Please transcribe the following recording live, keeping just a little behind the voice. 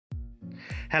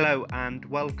Hello and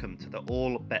welcome to the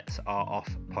All Bets Are Off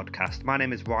podcast. My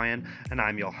name is Ryan and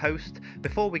I'm your host.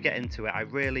 Before we get into it, I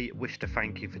really wish to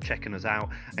thank you for checking us out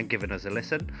and giving us a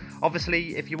listen.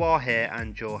 Obviously, if you are here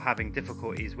and you're having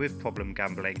difficulties with problem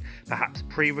gambling, perhaps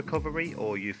pre-recovery,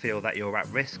 or you feel that you're at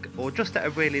risk or just at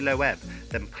a really low ebb,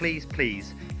 then please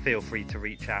feel free to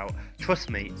reach out. Trust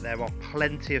me, there are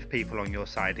plenty of people on your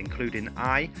side, including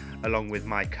I, along with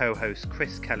my co-hosts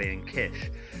Chris, Kelly and Kish.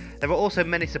 There are also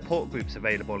many support groups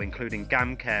available, including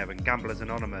GamCare and Gamblers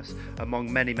Anonymous,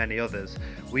 among many others.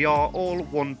 We are all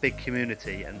one big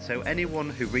community, and so anyone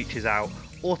who reaches out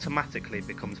automatically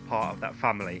becomes part of that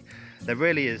family. There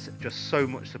really is just so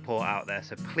much support out there,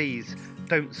 so please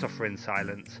don't suffer in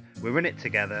silence. We're in it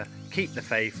together, keep the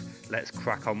faith, let's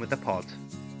crack on with the pod.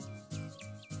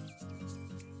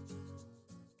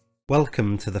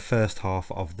 Welcome to the first half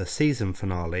of the season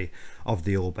finale of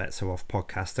the All Bets Are Off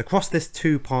podcast. Across this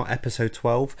two-part episode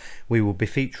 12, we will be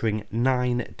featuring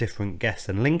 9 different guests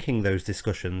and linking those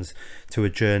discussions to a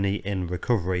journey in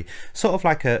recovery. Sort of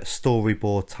like a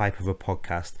storyboard type of a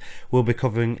podcast. We'll be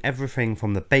covering everything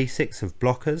from the basics of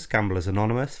blockers, Gamblers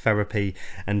Anonymous, therapy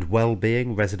and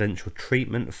well-being, residential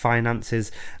treatment, finances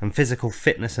and physical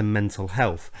fitness and mental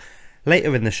health.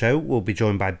 Later in the show, we'll be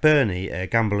joined by Bernie, a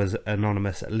Gamblers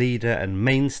Anonymous leader and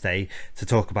mainstay, to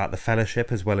talk about the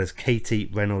fellowship, as well as Katie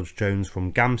Reynolds-Jones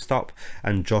from GamStop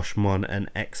and Josh Munn, an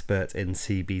expert in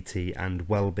CBT and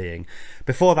wellbeing.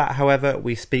 Before that, however,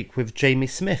 we speak with Jamie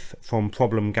Smith from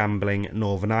Problem Gambling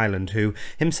Northern Ireland, who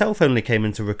himself only came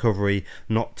into recovery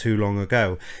not too long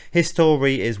ago. His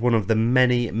story is one of the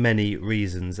many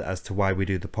reasons as to why we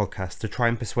do the podcast, to try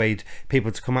and persuade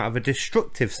people to come out of a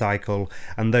destructive cycle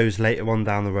and those later on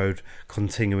down the road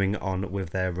continuing on with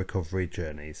their recovery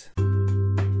journeys.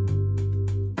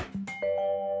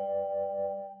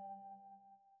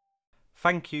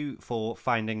 Thank you for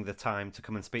finding the time to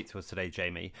come and speak to us today,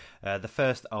 Jamie. The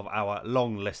first of our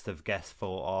long list of guests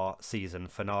for our season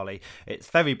finale. It's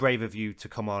very brave of you to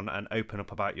come on and open up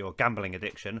about your gambling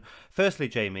addiction. Firstly,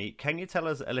 Jamie, can you tell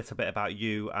us a little bit about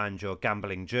you and your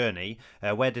gambling journey?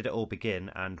 Where did it all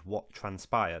begin and what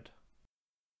transpired?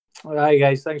 All right,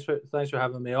 guys. Thanks for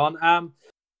having me on.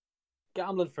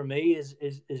 Gambling for me is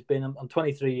been. I'm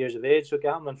 23 years of age, so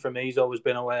gambling for me has always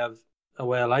been a way of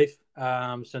life.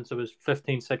 Since I was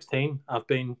 15, 16, I've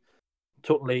been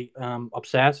totally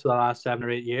obsessed for the last 7 or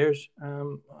 8 years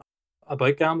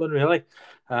about gambling. Really,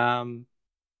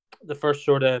 the first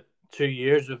sort of 2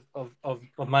 years of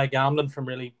my gambling, from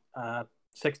really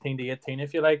 16 to 18,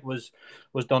 if you like, was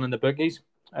done in the bookies.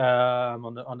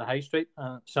 On the high street,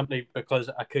 simply because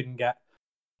I couldn't get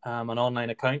an online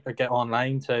account or get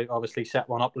online to obviously set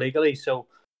one up legally. So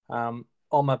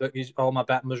all my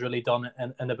betting was really done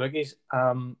in the bookies.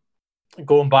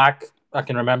 Going back, I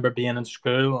can remember being in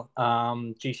school,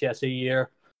 GCSE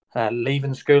year,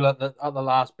 leaving school at the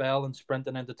last bell and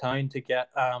sprinting into town to get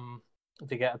a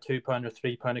 £2 or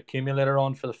 £3 accumulator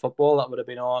on for the football that would have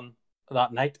been on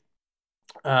that night.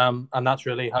 And that's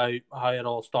really how it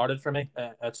all started for me.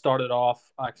 It started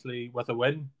off actually with a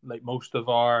win, like most of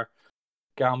our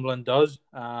gambling does.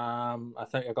 I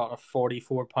think I got a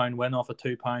 £44 win off a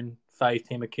 £2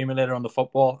 5-team accumulator on the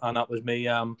football, and that was me.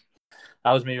 That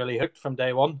was me really hooked from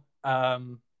day one.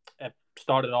 It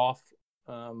started off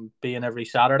being every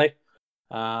Saturday.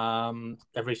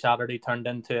 Every Saturday turned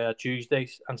into a Tuesday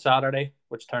and Saturday,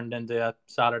 which turned into a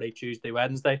Saturday, Tuesday,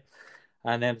 Wednesday.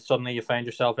 And then suddenly you find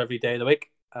yourself every day of the week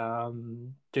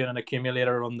doing an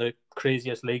accumulator on the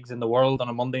craziest leagues in the world on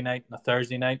a Monday night and a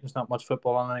Thursday night. There's not much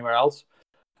football on anywhere else.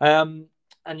 And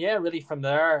yeah, really from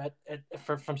there,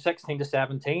 from 16 to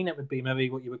 17, it would be maybe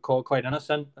what you would call quite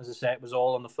innocent. As I say, it was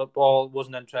all on the football.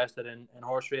 Wasn't interested in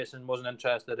horse racing, wasn't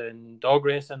interested in dog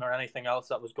racing or anything else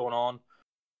that was going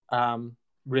on.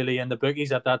 Really in the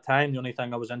bookies at that time, the only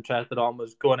thing I was interested on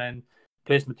was going in,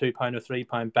 placing a £2 or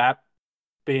 £3 bet,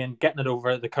 getting it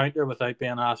over the counter without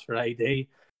being asked for ID.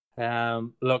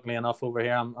 Luckily enough, over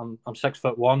here I'm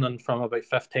 6'1", and from about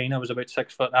 15 I was about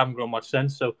 6 foot. I haven't grown much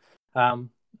since, so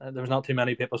there was not too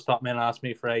many people stopped me and asked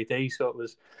me for ID, so it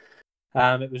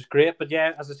was great. But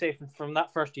yeah, as I say, from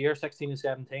that first year, 16 and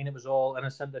 17, it was all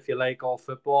innocent, if you like, all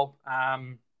football.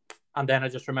 And then I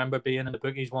just remember being in the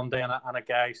bookies one day and a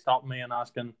guy stopped me and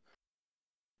asking,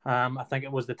 I think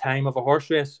it was the time of a horse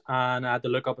race, and I had to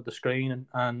look up at the screen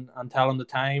and tell him the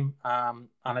time. And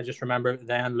I just remember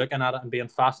then looking at it and being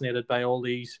fascinated by all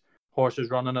these horses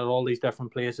running at all these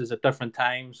different places at different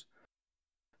times.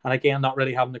 And again, not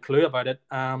really having a clue about it,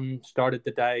 started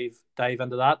to dive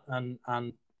into that,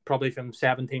 and probably from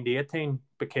 17 to 18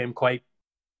 became quite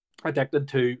addicted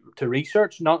to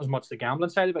research, not as much the gambling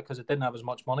side of it, because I didn't have as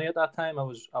much money at that time. I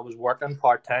was working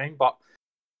part-time, but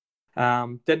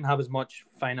didn't have as much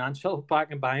financial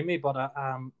backing behind me, but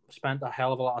I spent a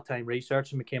hell of a lot of time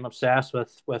researching, became obsessed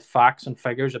with facts and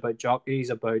figures about jockeys,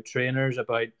 about trainers,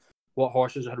 about what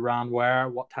horses had ran where,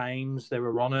 what times they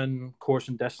were running, course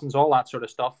and distance, all that sort of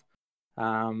stuff.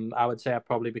 I would say I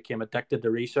probably became addicted to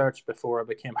research before I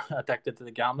became addicted to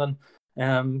the gambling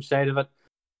side of it.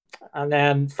 And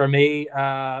then for me,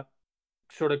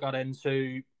 sort of got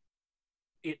into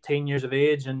 18 years of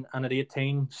age, and at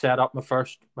 18 set up my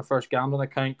first gambling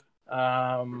account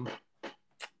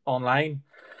online.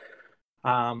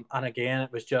 And again,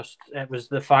 it was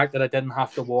the fact that I didn't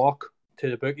have to walk to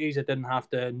the bookies.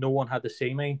 No one had to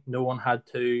see me. No one had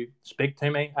to speak to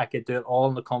me. I could do it all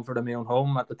in the comfort of my own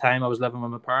home. At the time, I was living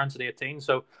with my parents at 18,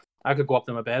 so I could go up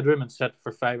to my bedroom and sit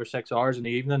for 5 or 6 hours in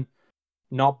the evening,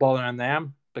 not bothering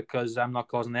them, because I'm not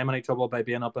causing them any trouble by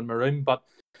being up in my room, but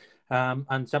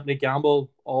and simply gamble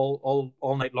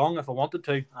all night long if I wanted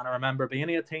to. And I remember being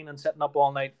 18 and sitting up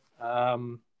all night,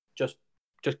 just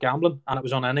gambling, and it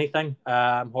was on anything: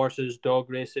 horses, dog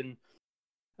racing,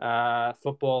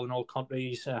 football in all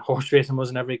countries. Horse racing was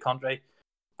in every country,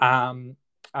 and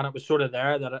it was sort of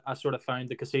there that I sort of found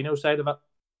the casino side of it.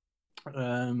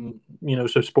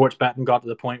 So sports betting got to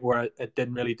the point where it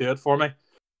didn't really do it for me.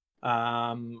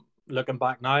 Looking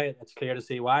back now, it's clear to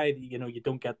see why. You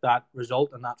don't get that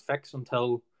result and that fix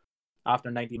until after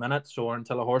 90 minutes or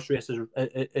until a horse race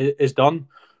is done,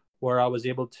 where I was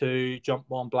able to jump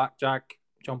on blackjack,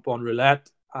 jump on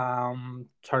roulette,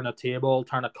 turn a table,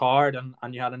 turn a card,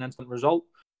 and you had an instant result.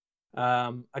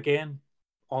 Again,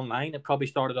 online, it probably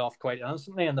started off quite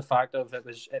innocently, and the fact of it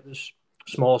was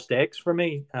small stakes for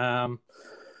me.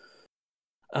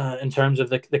 In terms of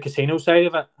the casino side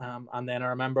of it. And then I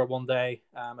remember one day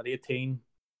at 18,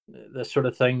 this sort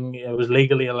of thing, it was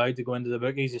legally allowed to go into the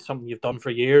bookies. It's something you've done for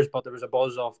years, but there was a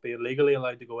buzz off being legally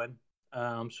allowed to go in.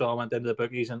 So I went into the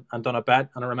bookies and done a bet.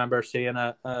 And I remember seeing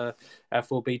a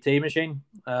FOBT machine,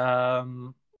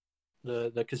 the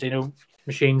casino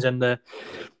machines in the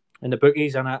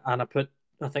bookies, and I put,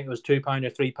 I think it was £2 or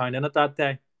 £3 in it that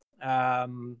day.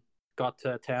 Got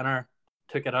to a tenner,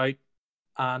 took it out.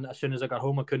 And as soon as I got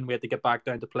home, I couldn't wait to get back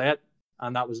down to play it.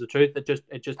 And that was the truth.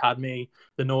 It just had me,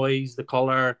 the noise, the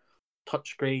colour,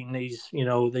 touchscreen,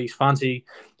 these fancy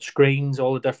screens,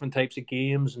 all the different types of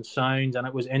games and sounds, and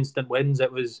it was instant wins.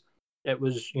 It was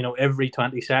every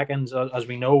 20 seconds, as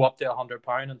we know, up to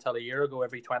 £100 until a year ago,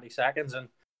 every 20 seconds. And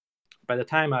by the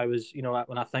time I was,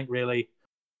 when I think really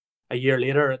a year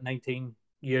later at 19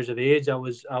 years of age, I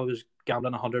was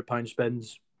gambling £100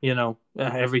 spins,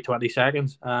 every 20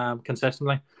 seconds,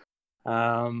 consistently.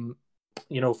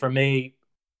 For me,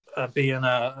 being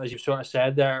as you sort of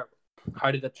said there,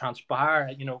 how did it transpire?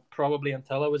 Probably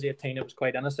until I was 18, it was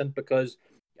quite innocent, because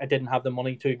I didn't have the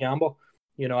money to gamble.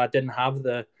 I didn't have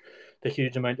the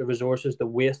huge amount of resources to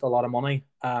waste a lot of money.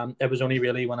 It was only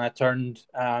really when I turned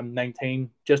 19,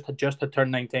 just had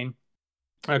turned 19,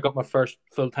 I got my first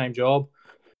full-time job.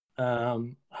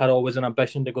 Had always an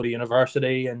ambition to go to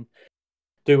university and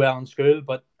do well in school,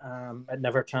 but it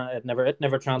never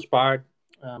transpired.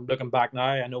 Looking back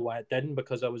now, I know why it didn't,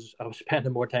 because I was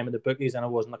spending more time in the bookies than I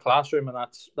was in the classroom, and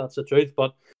that's the truth.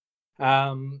 But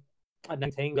at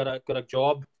 19, got a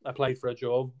job, applied for a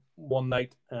job one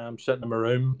night, sitting in my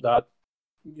room, that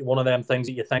one of them things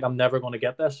that you think, I'm never going to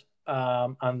get this,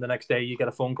 and the next day you get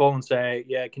a phone call and say,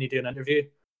 yeah, can you do an interview?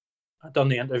 I'd done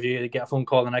the interview, you get a phone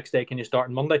call the next day, can you start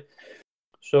on Monday?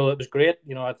 So it was great,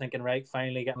 I'm thinking, right,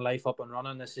 finally getting life up and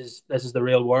running. This is the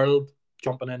real world,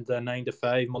 jumping into 9 to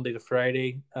 5, Monday to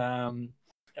Friday,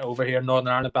 over here in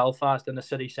Northern Ireland, Belfast, in the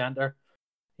city centre,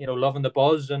 loving the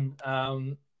buzz. And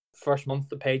first month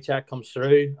the paycheck comes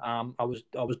through. I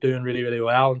was doing really, really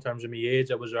well in terms of my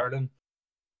age. I was earning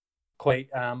quite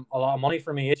a lot of money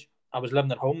for my age. I was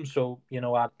living at home, so,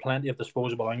 I had plenty of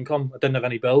disposable income. I didn't have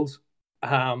any bills.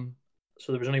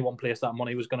 So there was only one place that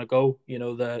money was going to go.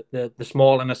 The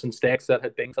small innocent stakes that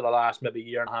had been for the last maybe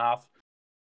year and a half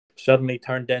suddenly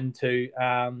turned into,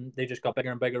 they just got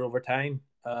bigger and bigger over time.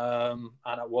 And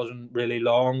it wasn't really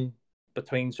long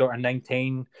between sort of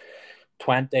 19,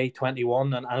 20,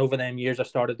 21. And over them years, I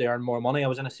started to earn more money. I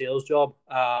was in a sales job.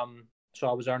 So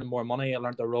I was earning more money. I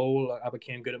learned the role. I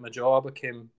became good at my job. I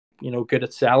became, good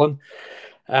at selling.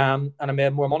 And I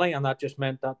made more money. And that just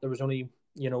meant that there was only,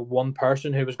 one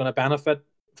person who was going to benefit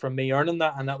from me earning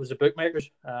that, and that was the bookmakers.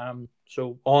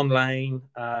 So online,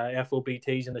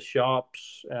 FOBTs in the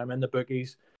shops, in the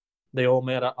bookies, they all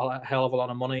made a hell of a lot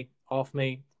of money off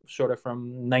me, sort of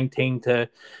from 19 to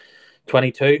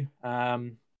 22.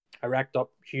 I racked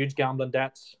up huge gambling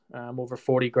debts, over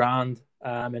 40 grand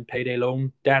in payday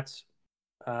loan debts.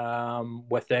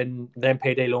 Within then,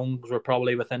 payday loans were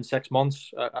probably within 6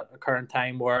 months at a current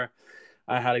time where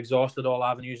I had exhausted all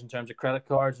avenues in terms of credit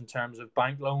cards, in terms of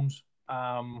bank loans,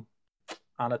 and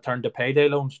I turned to payday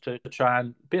loans to try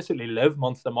and basically live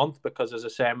month to month, because, as I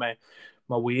say, my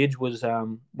wage was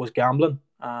gambling.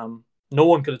 No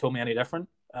one could have told me any different.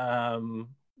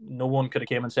 No one could have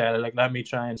came and said, like, let me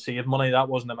try and save money. That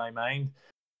wasn't in my mind.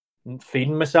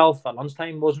 Feeding myself at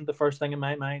lunchtime wasn't the first thing in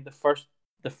my mind. The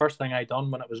first thing I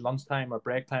done when it was lunchtime or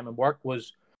break time in work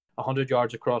was 100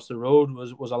 yards across the road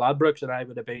was a Ladbrokes, and I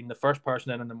would have been the first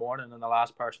person in the morning and the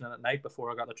last person in at night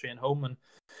before I got the train home.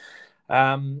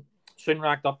 And soon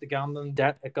racked up the gambling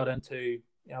debt. It got into,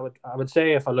 I would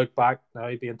say, if I look back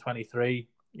now, being 23,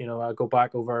 I go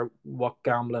back over what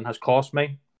gambling has cost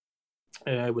me.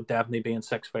 It would definitely be in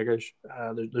six figures.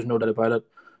 There's no doubt about it.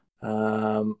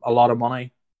 A lot of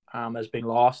money has been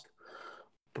lost.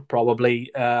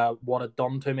 Probably what it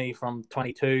done to me from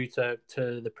 22 to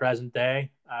the present day.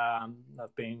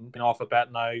 I've been off a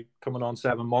bet now, coming on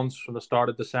 7 months from the start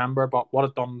of December. But what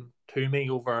it done to me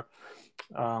over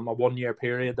a 1 year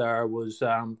period there was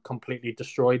completely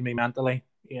destroyed me mentally.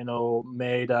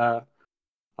 Made a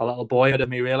little boy out of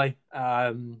me, really.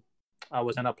 I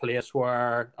was in a place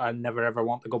where I never ever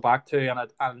want to go back to,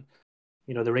 and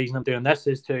the reason I'm doing this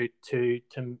is to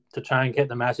try and get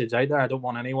the message out there. I don't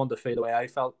want anyone to feel the way I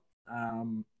felt.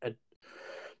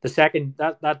 The second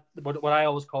that what I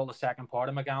always call the second part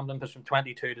of my gambling, because from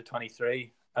 22 to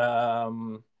 23,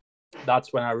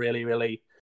 that's when I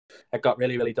it got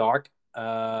really dark.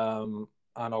 And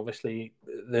obviously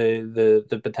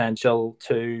the potential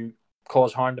to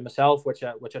cause harm to myself, which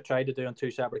I tried to do on 2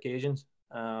 separate occasions.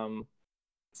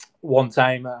 One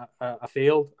time I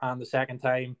failed, and the second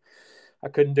time I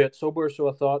couldn't do it sober. So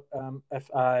I thought, if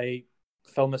I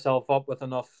fill myself up with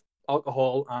enough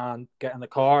alcohol and get in the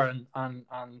car and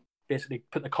basically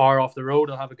put the car off the road,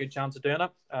 I'll have a good chance of doing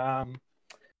it.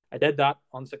 I did that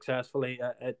unsuccessfully.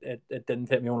 It didn't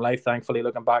take my own life, thankfully,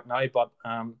 looking back now, but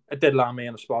it did land me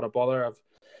in a spot of bother. I've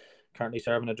currently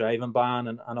serving a driving ban,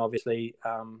 and obviously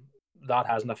that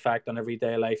has an effect on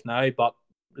everyday life now. But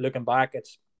looking back,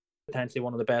 it's potentially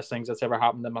one of the best things that's ever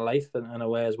happened in my life in a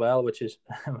way as well, which is,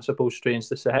 I suppose, strange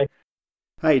to say.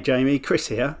 Hey Jamie, Chris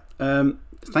here.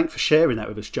 Thanks for sharing that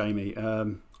with us, Jamie.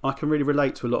 I can really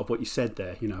relate to a lot of what you said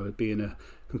there, being a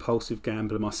compulsive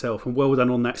gambler myself, and well done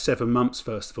on that 7 months,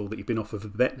 first of all, that you've been off of a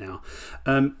bet now.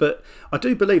 But I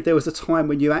do believe there was a time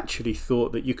when you actually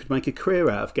thought that you could make a career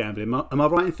out of gambling. Am I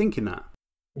right in thinking that?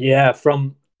 Yeah,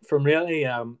 from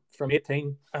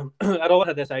 18, I'd always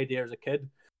had this idea as a kid.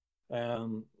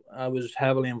 I was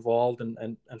heavily involved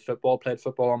in football, played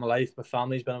football all my life. My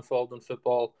family's been involved in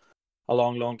football a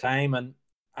long time, and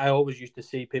I always used to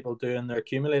see people doing their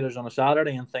accumulators on a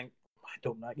Saturday and think, I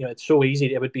don't know, it's so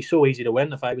easy. It would be so easy to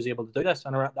win if I was able to do this.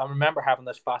 And I remember having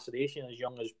this fascination as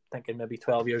young as thinking maybe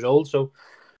 12 years old. So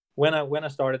when I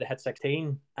started to hit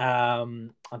 16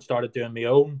 and started doing my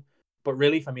own, but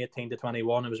really from 18 to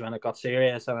 21, it was when it got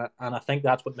serious. And I think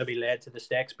that's what maybe led to the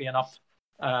stakes being up.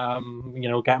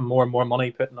 Getting more and more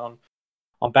money putting on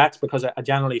bets, because I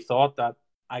generally thought that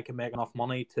I could make enough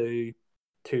money to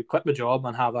quit my job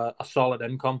and have a solid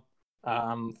income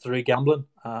through gambling.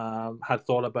 Had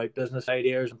thought about business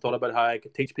ideas and thought about how I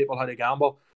could teach people how to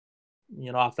gamble.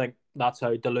 I think that's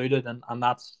how deluded and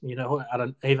that's,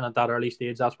 even at that early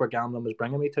stage, that's where gambling was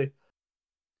bringing me to.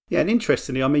 Yeah, and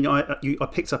interestingly, I mean, I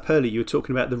picked up earlier, you were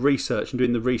talking about the research and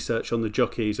doing the research on the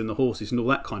jockeys and the horses and all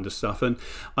that kind of stuff. And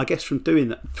I guess from doing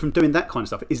that kind of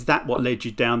stuff, is that what led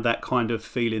you down that kind of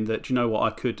feeling that, I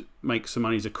could make some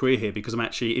money as a career here because I'm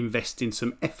actually investing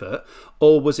some effort?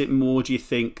 Or was it more, do you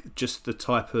think, just the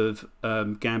type of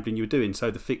gambling you were doing?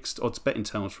 So the fixed odds betting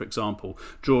terms, for example,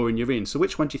 drawing you in. So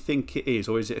which one do you think it is,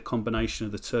 or is it a combination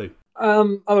of the two?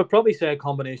 I would probably say a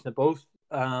combination of both.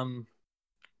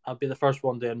 I'll be the first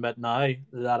one to admit now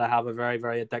that I have a very,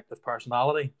 very addictive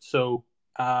personality. So,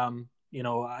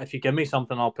 if you give me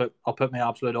something, I'll put my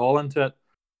absolute all into it.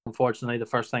 Unfortunately, the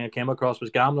first thing I came across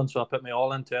was gambling, so I put my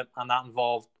all into it, and that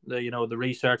involved the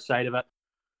research side of it.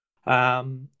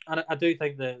 And I do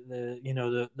think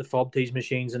the fob tease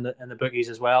machines and the bookies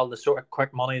as well, the sort of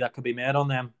quick money that could be made on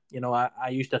them. I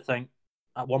used to think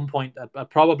at one point,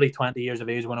 at probably 20 years of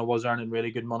age, when I was earning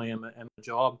really good money in my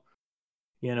job,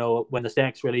 when the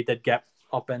stakes really did get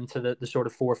up into the sort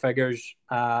of 4 figures,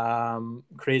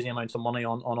 crazy amounts of money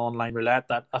on online roulette,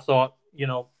 that I thought,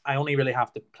 I only really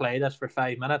have to play this for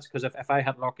 5 minutes, because if I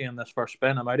hit lucky on this first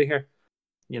spin, I'm out of here.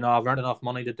 I've earned enough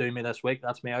money to do me this week.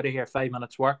 That's me out of here. 5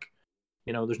 minutes work.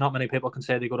 There's not many people can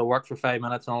say they go to work for 5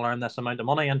 minutes and I'll earn this amount of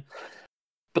money.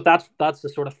 But that's the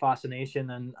sort of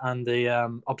fascination and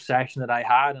the obsession that I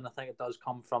had, and I think it does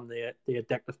come from the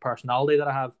addictive personality that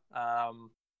I have,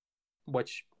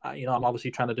 which I'm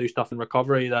obviously trying to do stuff in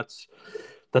recovery that's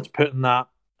putting that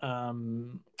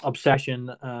obsession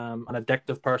and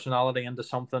addictive personality into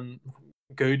something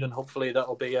good, and hopefully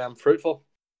that'll be fruitful.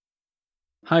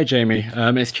 Hi, Jamie.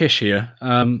 It's Kish here.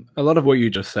 A lot of what you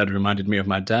just said reminded me of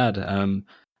my dad.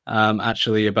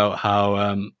 Actually, about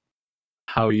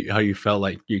how you felt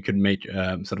like you could make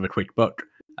sort of a quick buck,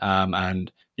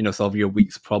 and solve your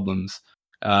week's problems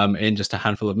in just a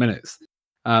handful of minutes.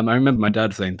 I remember my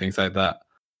dad saying things like that.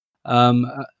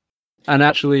 And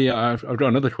actually, I've got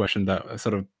another question that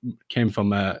sort of came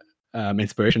from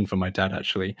inspiration from my dad.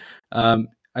 Actually,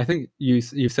 I think you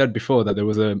said before that there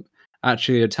was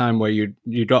actually a time where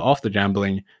you got off the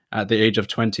gambling at the age of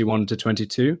 21 to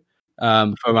 22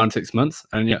 for around 6 months,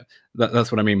 and yeah,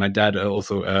 that's what I mean. My dad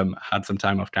also had some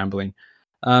time off gambling.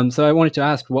 So I wanted to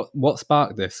ask what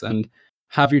sparked this, and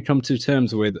have you come to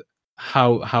terms with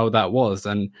how that was,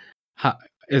 and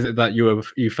is it that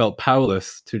you felt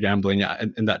powerless to gambling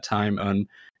in that time, and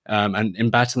in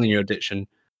battling your addiction,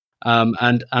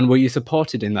 and were you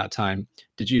supported in that time?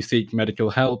 Did you seek medical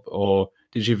help, or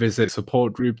did you visit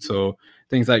support groups or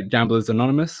things like Gamblers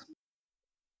Anonymous?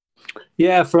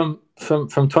 Yeah, from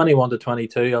 21 to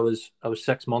 22, I was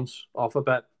 6 months off a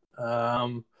bit.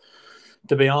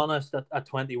 To be honest, at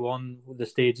 21, the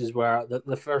stages where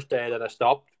the first day that I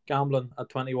stopped gambling at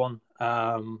 21,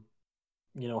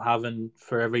 having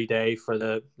for every day for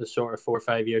the sort of 4 or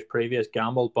 5 years previous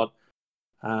gambled, but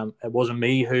it wasn't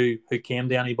me who came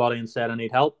to anybody and said I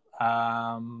need help.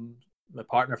 My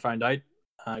partner found out,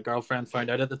 girlfriend found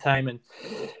out at the time,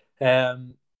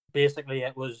 and basically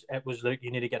it was look,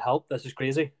 you need to get help. This is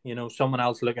crazy. Someone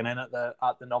else looking in at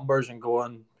the numbers and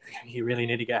going, you really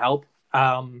need to get help.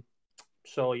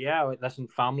 So yeah, listen,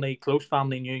 close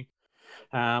family knew.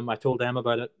 I told them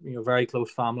about it. Very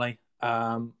close family.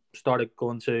 Started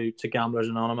going to Gamblers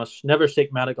Anonymous. Never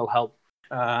seek medical help.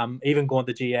 Even going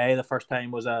to GA the first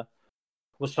time was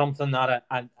something that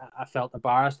I felt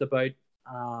embarrassed about.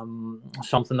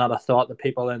 Something that I thought the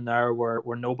people in there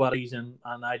were nobodies, and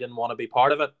I didn't want to be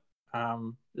part of it.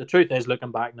 The truth is,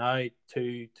 looking back now,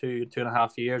 two and a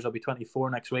half years, I'll be 24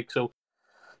 next week, so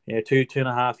two and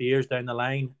a half years down the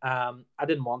line, I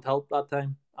didn't want help that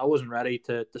time. I wasn't ready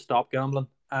to stop gambling.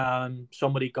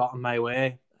 Somebody got in my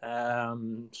way.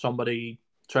 Somebody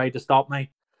tried to stop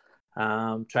me,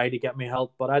 tried to get me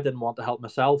help, but I didn't want to help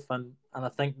myself. And I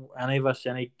think any of us,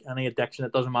 any addiction,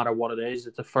 it doesn't matter what it is,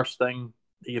 it's the first thing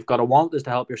that you've got to want is to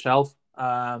help yourself.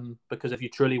 Because if you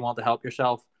truly want to help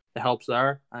yourself, the help's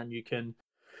there, and you can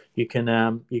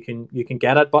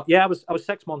get it. But yeah, I was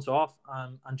 6 months off,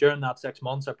 and during that 6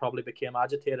 months, I probably became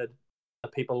agitated.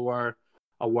 People were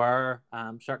aware,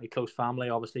 certainly close family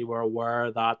obviously were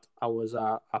aware that I was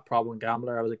a problem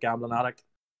gambler. I was a gambling addict.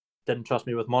 Didn't trust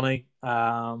me with money.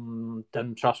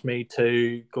 Didn't trust me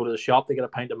to go to the shop to get a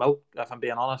pint of milk, if I'm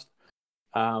being honest.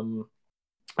 And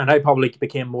I probably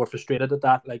became more frustrated at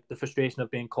that, like the frustration of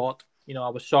being caught. I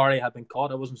was sorry I had been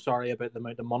caught. I wasn't sorry about the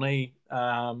amount of money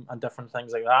and different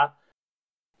things like that.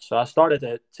 So I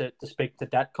started to speak to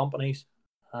debt companies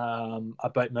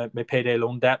about my payday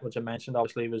loan debt, which I mentioned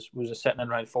obviously was sitting in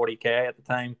around 40k at the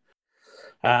time.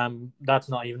 That's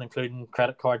not even including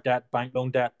credit card debt, bank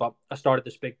loan debt. But I started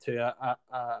to speak to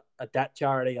a debt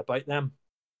charity about them.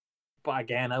 But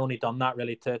again, I only done that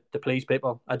really to please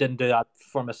people. I didn't do that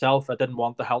for myself. I didn't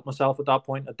want to help myself at that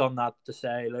point. I'd done that to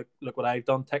say, look what I've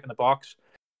done, ticking the box.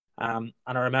 And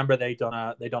I remember they done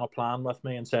a plan with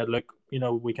me and said, look,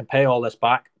 we can pay all this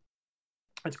back.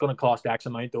 It's going to cost X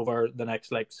amount over the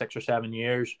next 6 or 7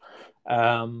 years.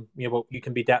 You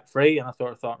can be debt free. And I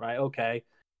thought, right, okay.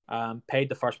 Paid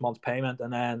the first month's payment,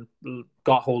 and then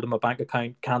got hold of my bank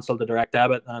account, cancelled the direct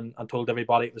debit, and told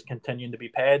everybody it was continuing to be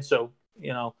paid. So,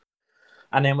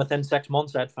 and then within 6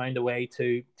 months, I'd found a way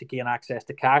to gain access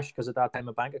to cash, because at that time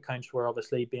my bank accounts were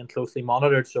obviously being closely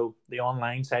monitored. So the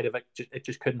online side of it, it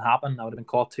just couldn't happen. I would have been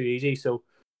caught too easy. So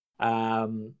I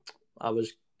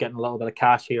was getting a little bit of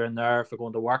cash here and there for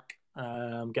going to work,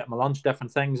 getting my lunch,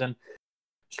 different things, and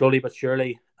slowly but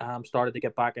surely started to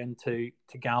get back into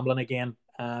gambling again.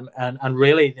 And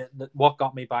really, what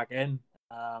got me back in,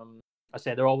 I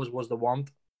said there always was the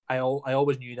want. I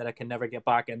always knew that I could never get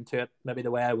back into it, maybe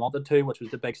the way I wanted to, which was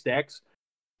the big stakes.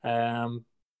 But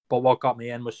what got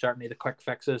me in was certainly the quick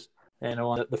fixes,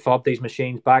 the fob these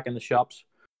machines back in the shops.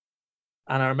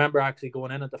 And I remember actually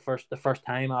going in at the first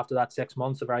time after that 6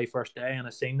 months, the very first day, and I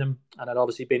seen them, and I'd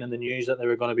obviously been in the news that they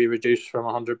were going to be reduced from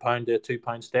 £100 to a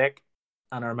 £2 stake.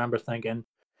 And I remember thinking,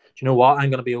 do you know what? I'm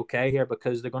going to be okay here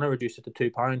because they're going to reduce it to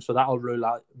 £2, so that'll rule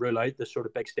out the sort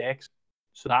of big stakes.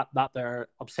 So that their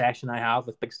obsession I have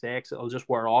with big stakes, it'll just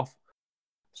wear off.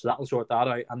 So that'll sort that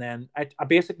out. And then I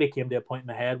basically came to a point in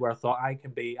my head where I thought I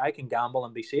can gamble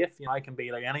and be safe. You know, I can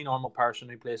be like any normal person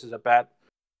who places a bet,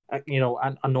 you know,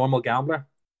 a normal gambler.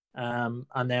 And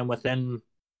then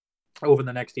over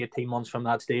the next 18 months from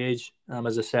that stage,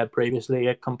 as I said previously,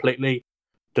 it completely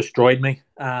destroyed me,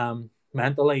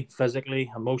 mentally,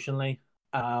 physically, emotionally.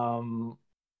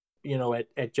 You know,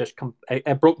 it just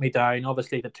it broke me down.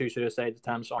 Obviously, the 2 suicide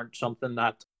attempts aren't something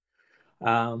that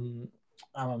I'm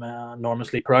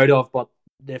enormously proud of, but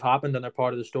they've happened and they're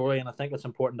part of the story, and I think it's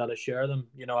important that I share them.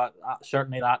 You know,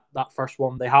 certainly that first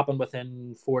one, they happened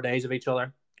within 4 days of each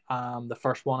other. The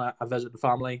first one, I visited the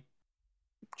family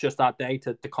just that day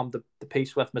to come to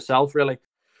peace with myself, really,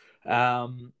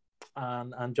 and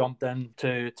jumped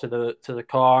into the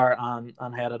car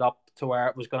and headed up to where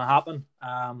it was going to happen.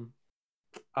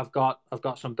 I've got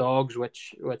some dogs,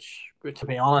 which to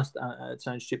be honest, it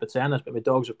sounds stupid saying this, but my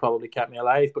dogs have probably kept me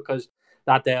alive, because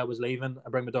that day I was leaving. I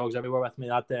bring my dogs everywhere with me.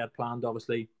 That day I planned,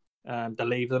 obviously, to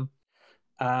leave them,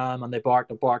 and they barked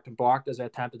and barked and barked as I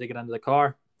attempted to get into the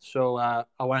car. So I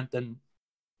went and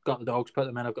got the dogs, put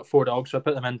them in. I've got 4 dogs, so I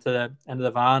put them into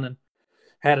the van and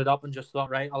headed up, and just thought,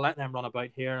 right, I'll let them run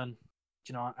about here, and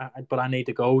you know, but I need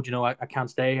to go. You know, I can't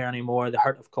stay here anymore. The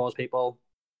hurt I've caused people.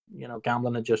 You know,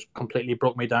 gambling had just completely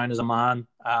broke me down as a man,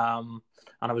 and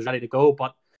I was ready to go.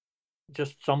 But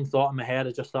just some thought in my head,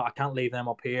 I just thought, I can't leave them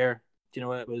up here. You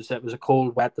know, it was a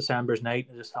cold, wet December's night.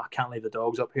 I just thought, I can't leave the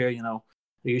dogs up here. You know,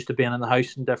 they're used to being in the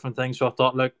house and different things. So I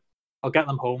thought, look, I'll get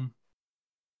them home,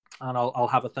 and I'll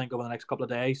have a think over the next couple of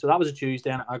days. So that was a Tuesday,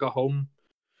 and I got home,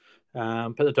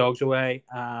 put the dogs away.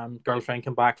 Girlfriend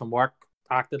came back from work,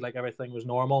 acted like everything was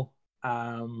normal.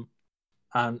 And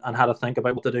had to think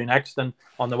about what to do next. And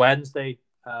on the Wednesday,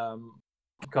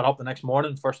 got up the next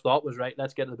morning. First thought was, right,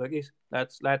 let's get to the bookies.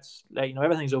 Let's you know,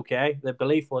 everything's okay. The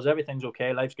belief was everything's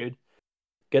okay, life's good.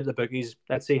 Get to the bookies.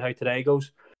 Let's see how today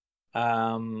goes.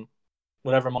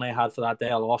 Whatever money I had for that day,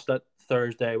 I lost it.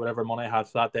 Thursday, whatever money I had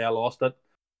for that day, I lost it.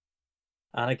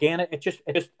 And again, I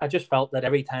just felt that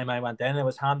every time I went in, I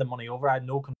was handing money over. I had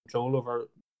no control over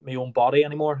my own body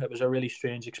anymore. It was a really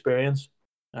strange experience.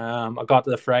 I got to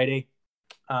the Friday,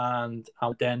 and I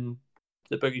went in.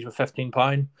 The bookies were £15.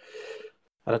 I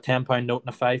had a £10 note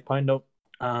and a £5 note,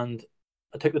 and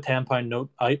I took the £10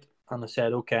 note out, and I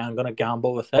said, okay, I'm going to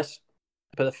gamble with this.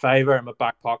 I put a £5 in my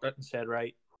back pocket and said,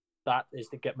 right, that is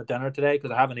to get my dinner today,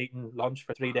 because I haven't eaten lunch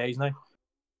for 3 days now.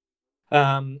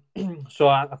 So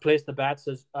I placed the bets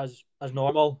as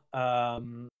normal.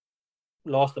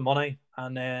 Lost the money,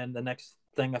 and then the next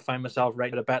thing I found myself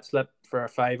writing a bet slip for a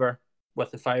 £5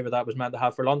 with the £5 that I was meant to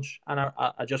have for lunch, and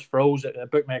I just froze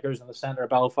at bookmakers in the centre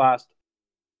of Belfast.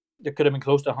 There could have been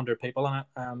close to 100 people in it,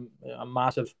 a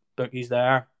massive bookies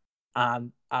there,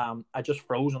 and I just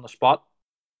froze on the spot,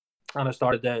 and I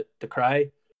started to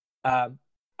cry.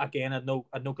 Again, I had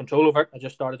no control over it. I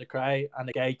just started to cry, and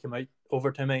the guy came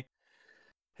over to me,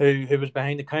 who was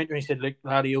behind the counter. He said, "Look,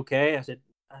 lad, are you okay?" I said,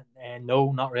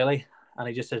 "No, not really." And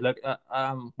he just said, "Look,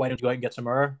 why don't you go out and get some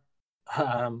more?"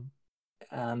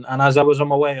 And as I was on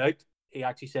my way out, he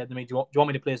actually said to me, do you want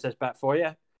me to place this bet for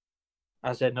you?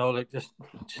 I said, no, like just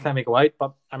let me go out.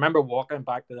 But I remember walking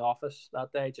back to the office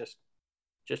that day, just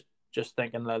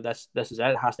thinking that this is it.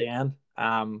 It has to end.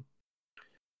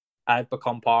 I've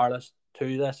become powerless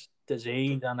to this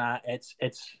disease, and it's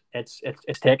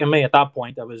taken me. At that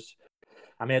point,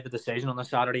 I made the decision on the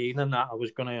Saturday evening that I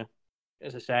was gonna,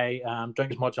 as I say,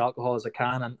 drink as much alcohol as I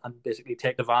can, and basically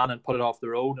take the van and put it off the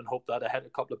road and hope that I hit a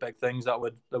couple of big things that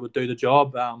would do the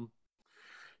job.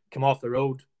 Come off the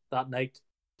road that night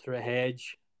through a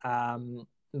hedge,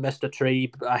 missed a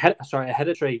tree. I hit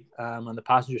a tree, and the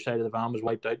passenger side of the van was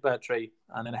wiped out by a tree,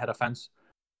 and then I hit a fence.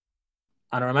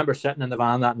 And I remember sitting in the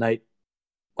van that night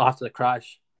after the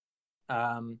crash,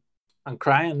 and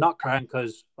crying, not crying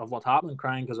because of what happened,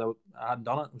 crying because I hadn't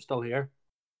done it. I'm still here.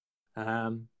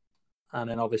 And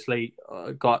then obviously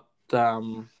got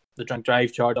the drink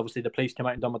drive charge. Obviously the police came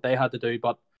out and done what they had to do.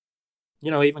 But,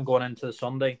 you know, even going into the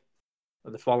Sunday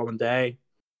or the following day,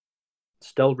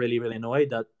 still really, really annoyed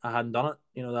that I hadn't done it.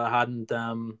 You know, that I hadn't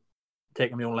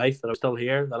taken my own life, that I was still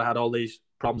here, that I had all these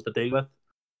problems to deal with.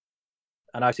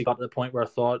 And I actually got to the point where I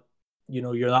thought, you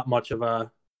know, you're that much of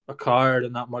a coward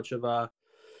and that much of a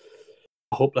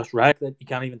hopeless wreck that you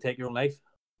can't even take your own life.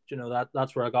 You know,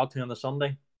 that's where I got to on the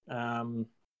Sunday. On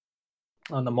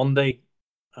the Monday,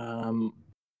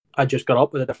 I just got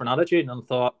up with a different attitude and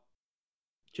thought,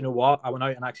 do you know what? I went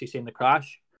out and actually seen the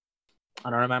crash.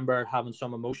 And I remember having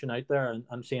some emotion out there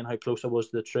and seeing how close I was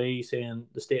to the tree, seeing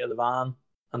the state of the van,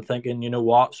 and thinking, you know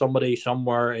what, somebody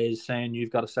somewhere is saying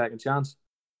you've got a second chance.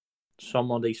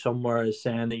 Somebody somewhere is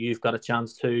saying that you've got a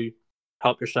chance to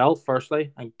help yourself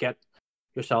firstly and get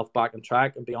yourself back on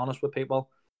track and be honest with people,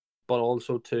 but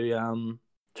also to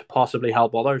possibly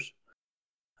help others.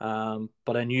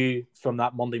 But I knew from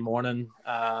that Monday morning,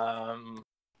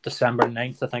 December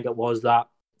 9th, I think it was, that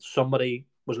somebody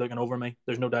was looking over me.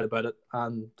 There's no doubt about it.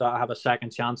 And that I have a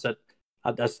second chance at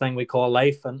this thing we call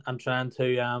life, and trying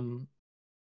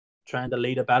to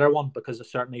lead a better one, because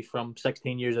certainly from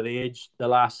 16 years of age, the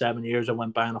last 7 years I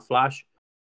went by in a flash.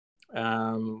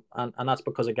 And that's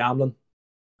because of gambling.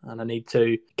 And I need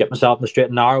to get myself in the straight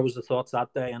and narrow was the thoughts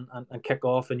that day, and kick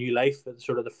off a new life. It's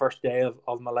sort of the first day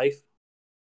of my life.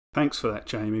 Thanks for that,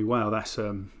 Jamie. Wow,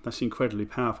 that's incredibly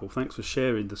powerful. Thanks for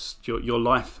sharing your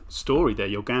life story there,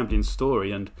 your gambling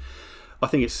story. And I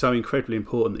think it's so incredibly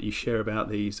important that you share about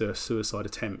these suicide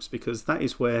attempts, because that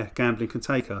is where gambling can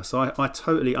take us. I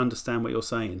totally understand what you're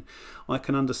saying. I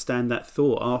can understand that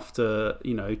thought after,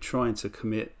 trying to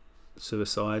commit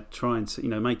suicide, trying to,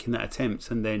 making that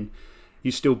attempt, and then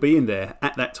you still being there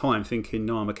at that time thinking,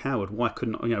 no, I'm a coward. Why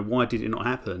did it not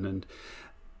happen? And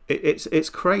it's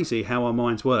crazy how our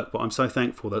minds work, but I'm so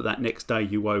thankful that next day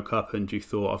you woke up and you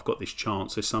thought, I've got this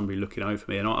chance, there's somebody looking over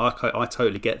me. And I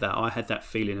totally get that. I had that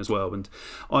feeling as well. And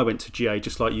I went to GA,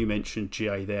 just like you mentioned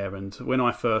GA there. And when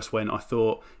I first went, I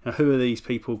thought, who are these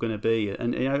people going to be?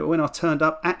 And when I turned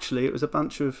up, actually, it was a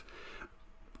bunch of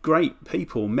great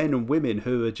people, men and women,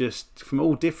 who are just from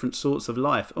all different sorts of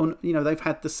life. They've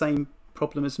had the same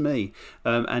problem as me,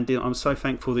 and I'm so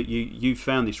thankful that you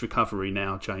found this recovery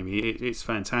now, Jamie. It's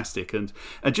fantastic. And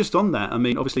just on that, I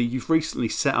mean, obviously you've recently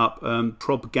set up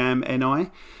Prob Gam NI,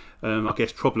 I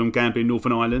guess Problem Gambling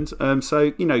Northern Ireland.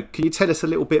 So can you tell us a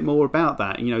little bit more about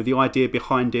that? The idea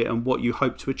behind it and what you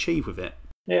hope to achieve with it.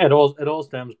 Yeah, it all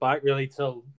stems back really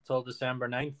till December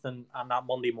 9th, and that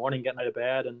Monday morning, getting out of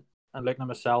bed and looking at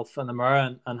myself in the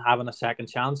mirror and having a second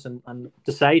chance and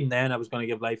deciding then I was going to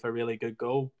give life a really good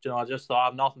go. I just thought, I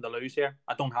have nothing to lose here.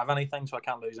 I don't have anything, so I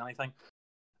can't lose anything.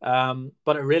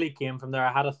 But it really came from there.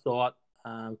 I had a thought,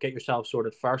 get yourself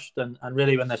sorted first. And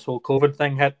really when this whole COVID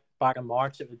thing hit back in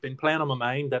March, it had been playing on my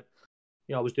mind that,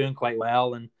 I was doing quite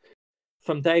well. And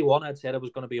from day one, I'd said I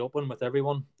was going to be open with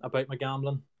everyone about my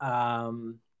gambling. I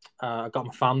got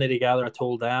my family together. I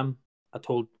told them. I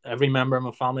told every member of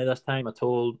my family this time. I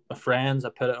told my friends. I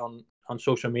put it on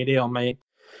social media, on my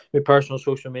personal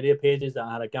social media pages, that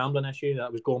I had a gambling issue, that I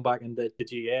was going back into the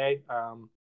GA.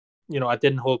 I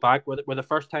didn't hold back with it. With the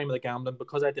first time of the gambling,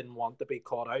 because I didn't want to be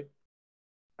caught out.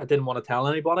 I didn't want to tell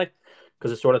anybody,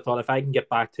 because I sort of thought if I can get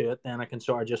back to it, then I can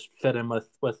sort of just fit in with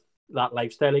that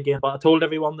lifestyle again. But I told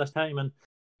everyone this time, and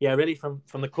yeah, really from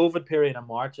the COVID period in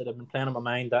March, it had been playing on my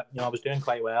mind that I was doing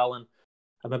quite well, and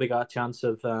I maybe got a chance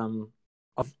of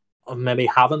maybe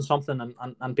having something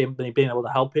and being able to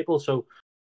help people. So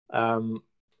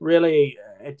really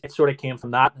it sort of came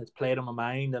from that. It's played on my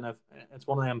mind, and it's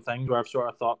one of them things where I've sort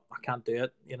of thought, I can't do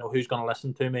it. Who's going to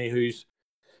listen to me? Who's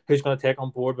going to take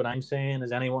on board what I'm saying?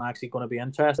 Is anyone actually going to be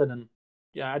interested? And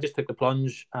yeah, I just took the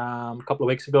plunge a couple of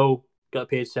weeks ago, got a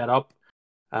page set up,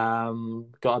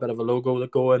 got a bit of a logo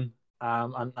going,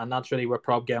 and that's really where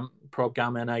Prob Gam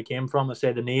NI came from. I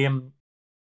say the name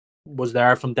was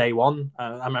there from day one.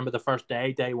 I remember the first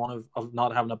day one of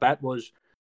not having a bet was,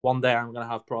 one day I'm going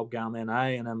to have Prob Gam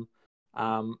NI, and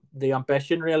the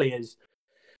ambition really is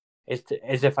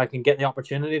if I can get the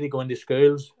opportunity to go into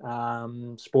schools,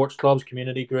 sports clubs,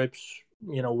 community groups,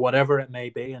 whatever it may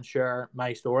be, and share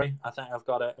my story. I think I've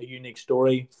got a unique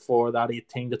story for that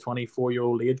 18 to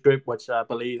 24-year-old age group, which I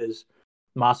believe is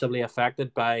massively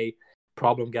affected by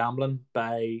problem gambling,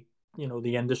 by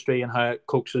the industry and how it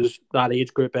coaxes that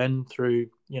age group in through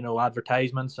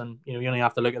advertisements. And you only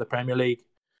have to look at the Premier League,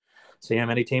 see how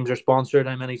many teams are sponsored,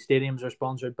 how many stadiums are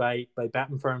sponsored by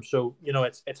betting firms. So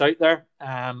it's out there,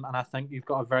 and I think you've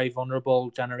got a very vulnerable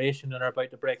generation that are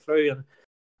about to break through, and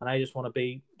I just want to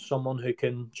be someone who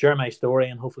can share my story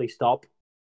and hopefully stop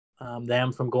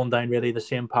them from going down really the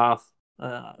same path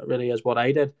really as what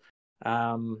I did,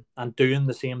 and doing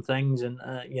the same things. And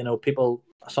people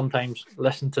sometimes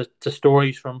listen to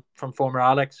stories from former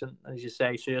addicts, and as you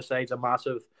say, suicide's a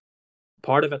massive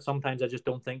part of it. Sometimes I just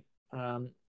don't think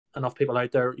enough people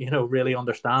out there really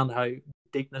understand how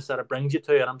deepness that it brings you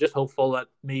to. And I'm just hopeful that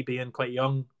me being quite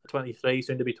young, 23,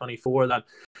 soon to be 24, that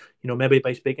maybe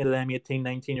by speaking to them 18,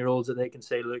 19-year-olds, that they can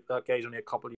say, look, that guy's only a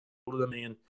couple of years older than me,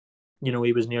 and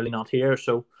he was nearly not here.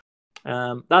 So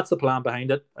That's the plan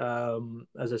behind it.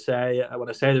 As I say, when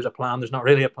I say there's a plan, there's not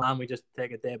really a plan. We just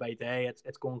take it day by day.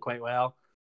 It's going quite well.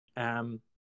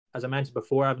 As I mentioned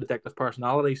before, I have an addictive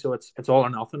personality, so it's all or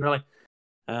nothing really.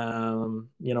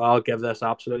 I'll give this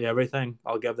absolutely everything.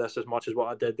 I'll give this as much as what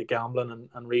I did to gambling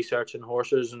and researching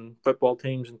horses and football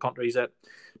teams and countries that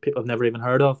people have never even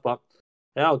heard of. But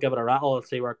yeah, I'll give it a rattle. I'll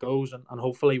see where it goes, and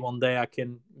hopefully one day I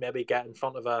can maybe get in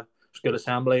front of a school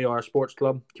assembly or a sports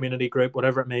club, community group,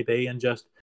 whatever it may be, and just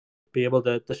be able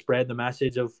to spread the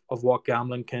message of what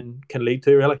gambling can lead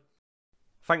to, really.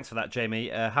 Thanks for that, Jamie.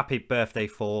 Happy birthday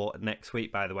for next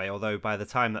week, by the way, although by the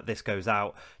time that this goes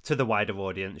out to the wider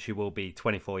audience, you will be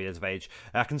 24 years of age.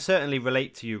 I can certainly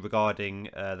relate to you regarding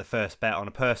the first bet on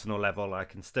a personal level. I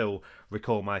can still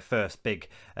recall my first big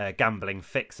gambling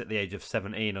fix at the age of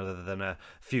 17, other than a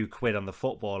few quid on the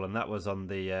football, and that was on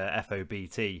the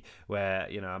FOBT, where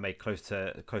I made close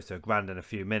to £1,000 in a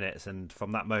few minutes, and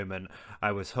from that moment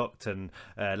I was hooked, and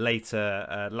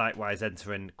later likewise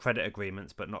entering credit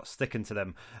agreements but not sticking to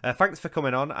them. Thanks for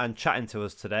coming on and chatting to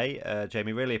us today,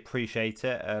 Jamie. Really appreciate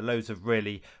it. Loads of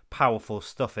really powerful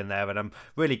stuff in there, and I'm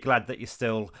really glad that you're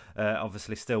still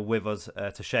obviously still with us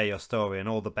to share your story, and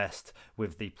all the best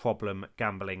with the Problem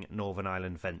Gambling Northern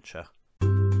Ireland venture.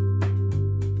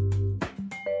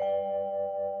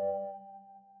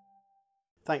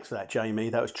 Thanks for that, Jamie.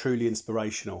 That was truly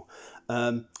inspirational.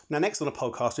 Now, next on the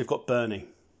podcast, we've got Bernie.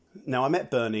 Now, I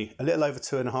met Bernie a little over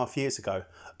 2.5 years ago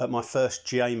at my first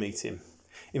GA meeting.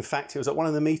 In fact, it was at one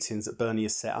of the meetings that Bernie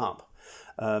has set up.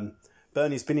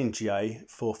 Bernie's been in GA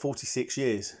for 46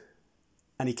 years,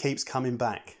 and he keeps coming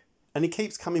back. And he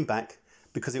keeps coming back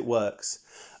because it works.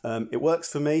 It works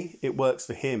for me, it works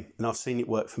for him, and I've seen it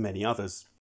work for many others.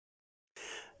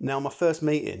 Now, my first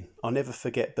meeting, I'll never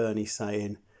forget Bernie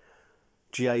saying,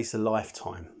 GA's a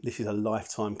lifetime. This is a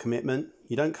lifetime commitment.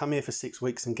 You don't come here for 6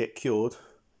 weeks and get cured.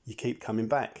 You keep coming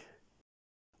back.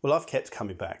 Well, I've kept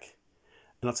coming back.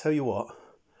 And I'll tell you what,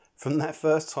 from that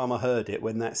first time I heard it,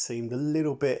 when that seemed a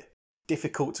little bit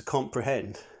difficult to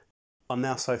comprehend, I'm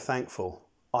now so thankful.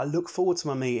 I look forward to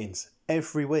my meetings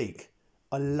every week.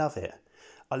 I love it.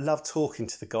 I love talking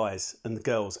to the guys and the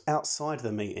girls outside of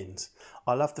the meetings.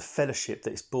 I love the fellowship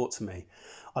that it's brought to me.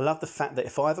 I love the fact that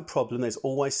if I have a problem, there's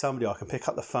always somebody I can pick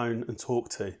up the phone and talk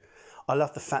to. I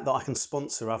love the fact that I can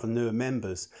sponsor other newer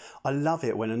members. I love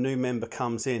it when a new member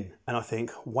comes in and I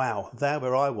think, wow, they're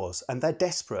where I was, and they're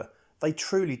desperate. They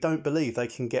truly don't believe they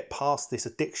can get past this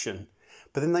addiction.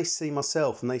 But then they see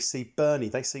myself and they see Bernie,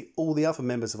 they see all the other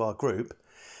members of our group,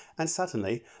 and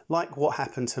suddenly, like what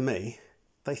happened to me,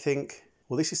 they think,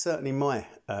 well, this is certainly my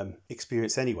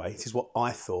experience anyway. This is what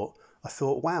I thought. I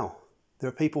thought, wow, there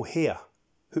are people here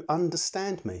who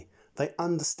understand me. They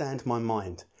understand my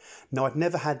mind. Now, I'd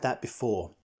never had that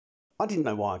before. I didn't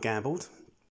know why I gambled.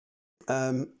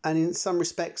 And in some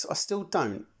respects, I still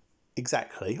don't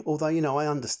exactly. Although, I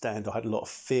understand I had a lot of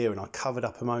fear and I covered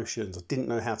up emotions. I didn't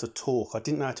know how to talk. I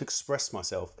didn't know how to express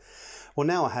myself. Well,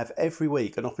 now I have every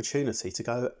week an opportunity to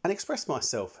go and express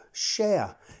myself,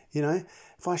 share.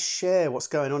 If I share what's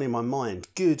going on in my mind,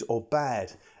 good or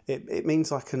bad, it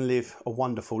means I can live a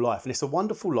wonderful life. And it's a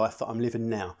wonderful life that I'm living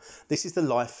now. This is the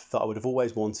life that I would have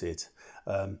always wanted.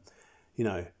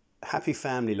 Happy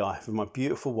family life with my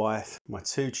beautiful wife, my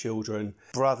 2 children,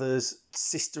 brothers,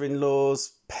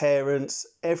 sister-in-laws, parents,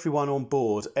 everyone on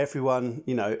board, everyone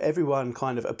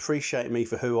kind of appreciate me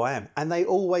for who I am. And they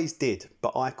always did,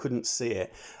 but I couldn't see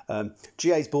it.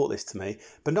 GA's brought this to me.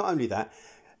 But not only that,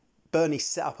 Bernie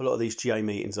set up a lot of these GA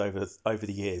meetings over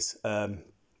the years.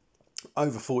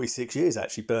 Over 46 years,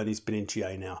 actually, Bernie's been in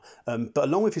GA now. But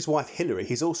along with his wife, Hilary,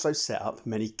 he's also set up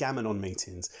many Gam-Anon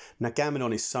meetings. Now,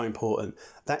 Gam-Anon is so important.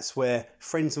 That's where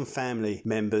friends and family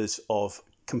members of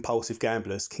compulsive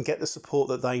gamblers can get the support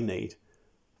that they need.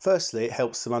 Firstly, it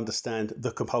helps them understand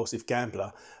the compulsive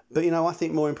gambler. But, I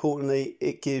think more importantly,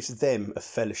 it gives them a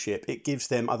fellowship. It gives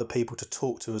them other people to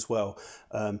talk to as well.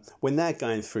 When they're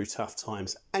going through tough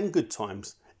times and good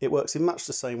times, it works in much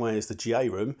the same way as the GA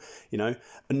room. A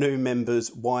new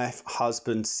member's wife,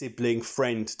 husband, sibling,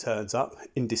 friend turns up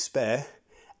in despair,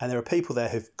 and there are people there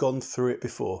who've gone through it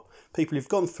before. People who've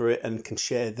gone through it and can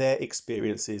share their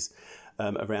experiences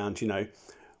around,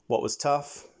 what was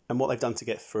tough and what they've done to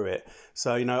get through it.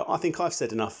 So, I think I've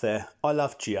said enough there. I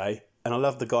love GA, and I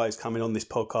love the guys coming on this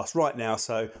podcast right now.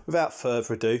 So, without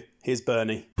further ado, here's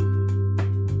Bernie.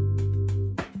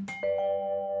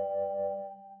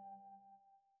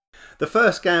 The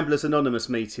first Gamblers Anonymous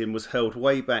meeting was held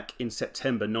way back in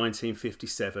September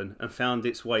 1957 and found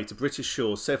its way to British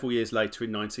shores several years later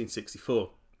in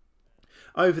 1964.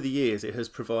 Over the years, it has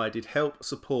provided help,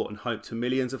 support and hope to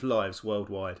millions of lives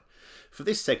worldwide. For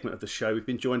this segment of the show, we've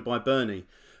been joined by Bernie,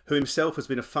 who himself has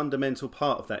been a fundamental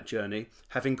part of that journey,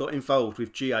 having got involved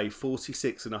with GA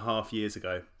 46.5 years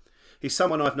ago. He's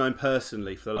someone I've known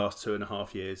personally for the last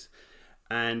 2.5 years,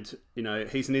 and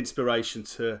he's an inspiration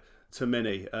to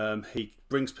many. He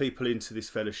brings people into this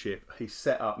fellowship. He's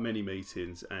set up many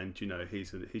meetings, and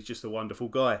he's just a wonderful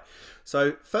guy.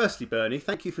 So, firstly, Bernie,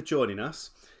 thank you for joining us.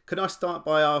 Can I start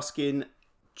by asking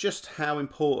just how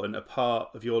important a part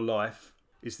of your life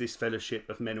is this fellowship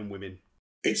of men and women?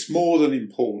 It's more than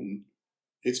important.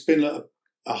 It's been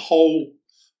a whole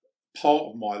part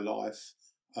of my life.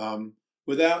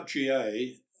 Without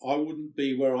GA, I wouldn't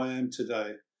be where I am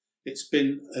today. It's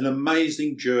been an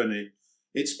amazing journey.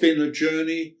 It's been a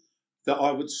journey that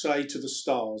I would say to the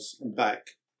stars and back.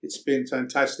 It's been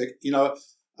fantastic.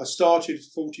 I started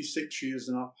 46 years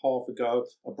and a half ago,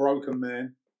 a broken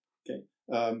man. Okay,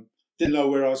 didn't know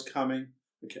where I was coming.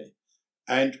 Okay,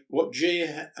 and what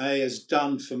GA has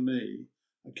done for me.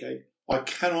 Okay, I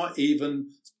cannot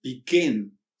even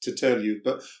begin to tell you.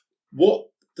 But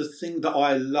the thing that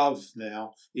I love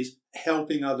now is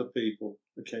helping other people.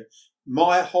 Okay,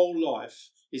 my whole life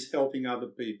is helping other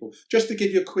people. Just to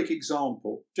give you a quick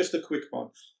example, just a quick one.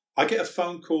 I get a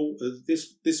phone call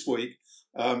this week,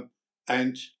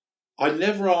 and I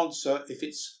never answer if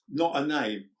it's not a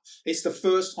name. It's the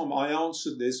first time I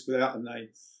answered this without a name.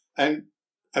 And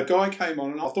a guy came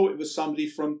on, and I thought it was somebody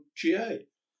from GA.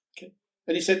 Okay,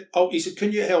 and he said,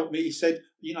 "Can you help me?" He said,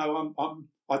 I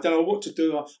don't know what to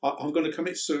do. I'm going to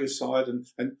commit suicide,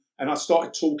 and I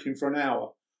started talking for an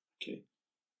hour. Okay,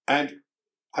 and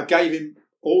I gave him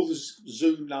all the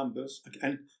Zoom numbers,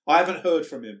 and I haven't heard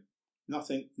from him.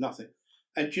 Nothing.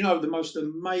 And the most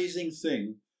amazing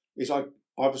thing is I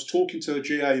was talking to a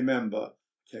GA member,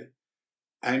 okay,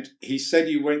 and he said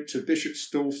he went to Bishop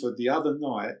Stortford the other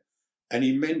night, and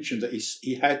he mentioned that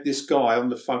he had this guy on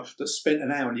the phone that spent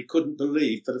an hour, and he couldn't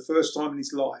believe for the first time in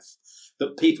his life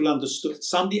that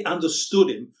somebody understood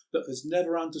him that has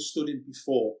never understood him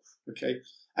before. Okay.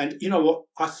 And you know what?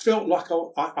 I felt like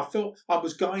I felt I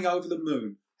was going over the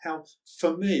moon. How,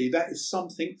 for me, that is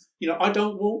something, I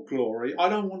don't want glory. I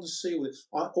don't want to see all this.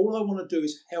 All I want to do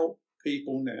is help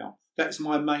people now. That's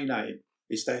my main aim,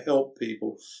 is to help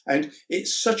people. And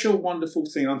it's such a wonderful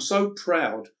thing. I'm so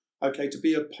proud, okay, to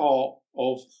be a part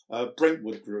of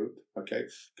Brentwood Group, okay,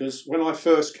 because when I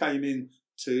first came in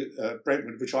to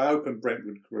Brentwood, which I opened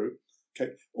Brentwood Group,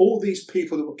 okay, all these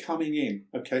people that were coming in,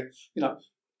 okay,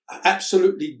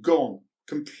 absolutely gone,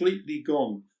 completely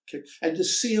gone. Okay. And to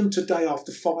see them today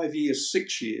after 5 years,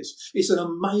 6 years, it's an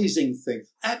amazing thing.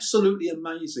 Absolutely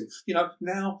amazing.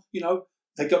 Now,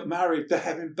 they got married, they're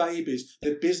having babies,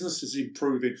 their business is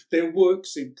improving, their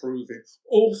work's improving,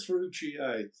 all through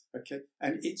GA. Okay.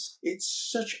 And it's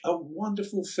such a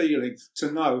wonderful feeling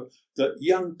to know that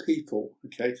young people,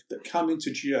 okay, that come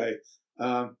into GA,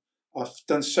 have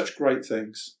done such great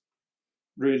things.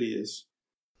 Really is.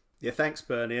 Yeah, thanks,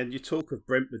 Bernie. And you talk of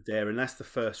Brentwood there, and that's the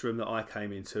first room that I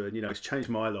came into, and it's changed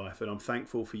my life, and I'm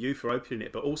thankful for you for opening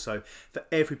it, but also for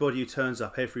everybody who turns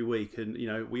up every week, and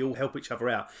we all help each other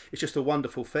out. It's just a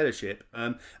wonderful fellowship.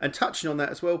 And touching on that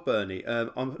as well, Bernie,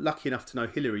 I'm lucky enough to know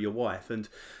Hilary, your wife, and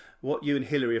what you and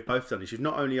Hilary have both done is you've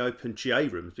not only opened GA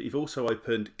rooms, but you've also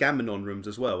opened Gam-Anon rooms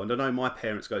as well. And I know my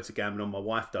parents go to Gam-Anon, my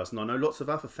wife does, and I know lots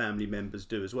of other family members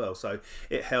do as well. So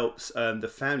it helps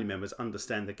the family members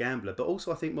understand the gambler, but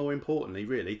also I think more importantly,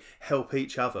 really, help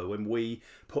each other when we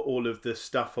put all of the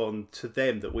stuff on to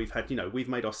them that we've had. We've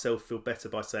made ourselves feel better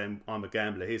by saying, I'm a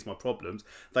gambler, here's my problems.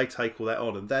 They take all that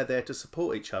on, and they're there to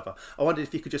support each other. I wondered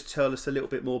if you could just tell us a little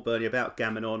bit more, Bernie, about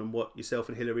Gam-Anon and what yourself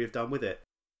and Hilary have done with it.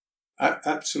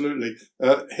 Absolutely.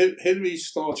 Hilary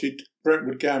started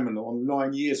Brentwood Gam-Anon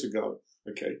 9 years ago.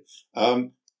 Okay.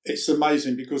 It's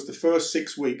amazing because the first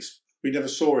 6 weeks we never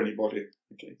saw anybody.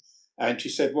 Okay. And she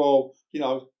said, well,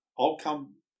 I'll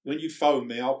come when you phone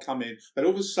me, I'll come in. But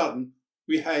all of a sudden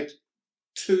we had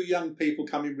 2 young people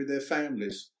coming with their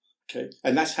families. Okay.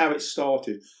 And that's how it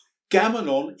started.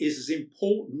 Gam-Anon is as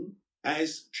important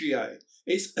as GA.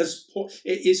 It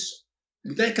is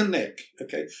neck and neck,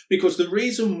 okay? Because the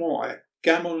reason why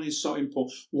Gam-Anon is so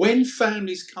important, when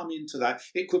families come into that,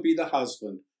 it could be the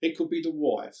husband, it could be the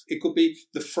wife, it could be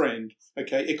the friend,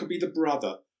 okay? It could be the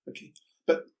brother, okay?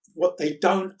 But what they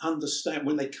don't understand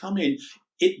when they come in,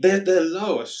 they're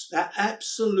lowest, they're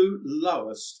absolute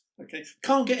lowest, okay?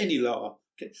 Can't get any lower,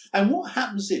 okay? And what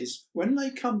happens is, when they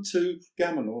come to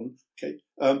Gam-Anon, okay,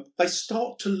 they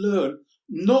start to learn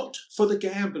not for the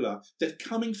gambler. They're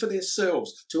coming for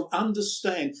themselves to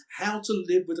understand how to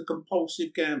live with a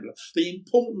compulsive gambler. The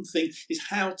important thing is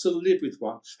how to live with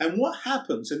one. And what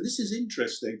happens, and this is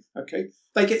interesting, okay,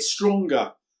 they get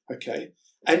stronger. Okay.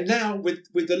 And now with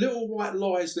the little white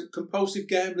lies that compulsive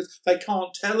gamblers, they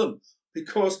can't tell them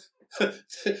because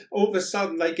all of a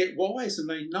sudden they get wise and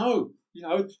they know,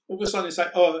 all of a sudden they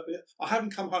say, oh, I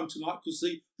haven't come home tonight because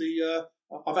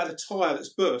I've had a tyre that's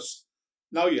burst.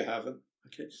 No, you haven't.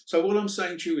 Okay. So what I'm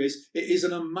saying to you is, it is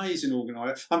an amazing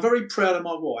organiser. I'm very proud of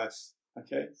my wife.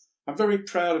 Okay. I'm very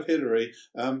proud of Hilary.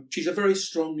 She's a very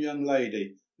strong young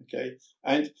lady. Okay.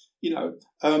 And,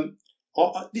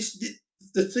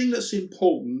 the thing that's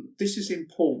important, this is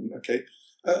important, okay.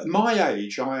 My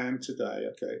age, I am today,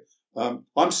 okay.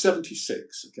 I'm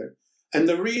 76, okay. And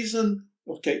the reason,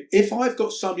 okay, if I've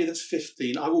got somebody that's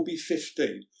 15, I will be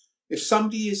 15. If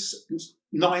somebody is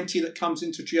 90 that comes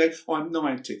into GA, I'm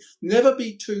 90. Never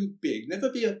be too big, never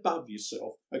be above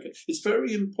yourself, okay. It's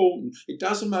very important. It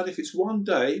doesn't matter if it's one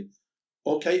day,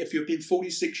 okay, if you've been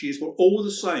 46 years, we're all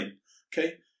the same,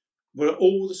 okay. We're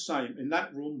all the same. In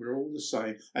that room, we're all the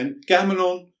same. And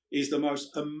Gamelon is the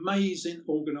most amazing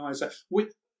organiser. We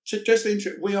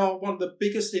are one of the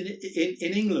biggest in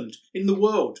England, in the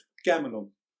world,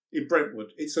 Gamelon, in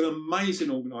Brentwood. It's an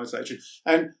amazing organisation.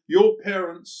 And your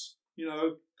parents,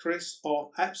 Chris, are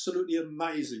absolutely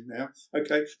amazing now.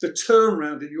 Okay. The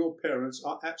turnaround in your parents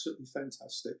are absolutely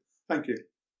fantastic. Thank you.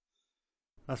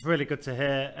 That's really good to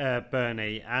hear,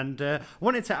 Bernie. And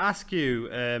wanted to ask you,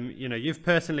 you've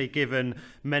personally given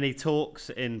many talks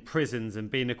in prisons and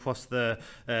been across the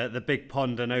big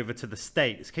pond and over to the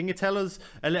States. Can you tell us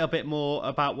a little bit more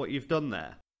about what you've done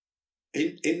there?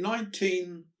 In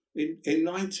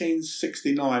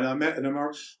 1969, I met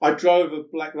I drove a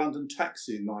Black London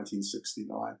taxi in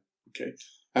 1969. Okay,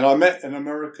 and I met an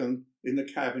American in the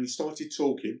cab, and he started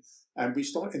talking, and we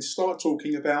started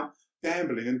talking about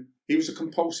gambling, and he was a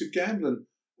compulsive gambler.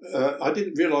 I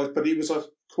didn't realise, but he was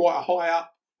quite high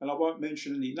up, and I won't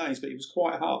mention any names, but he was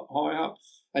quite high up.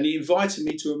 And he invited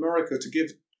me to America to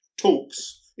give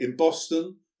talks in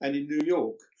Boston and in New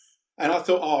York. And I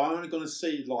thought, I'm only going to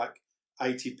see like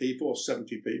 80 people or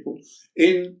 70 people.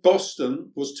 In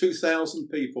Boston was 2,000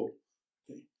 people,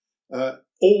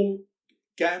 all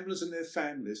gamblers and their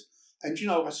families. And,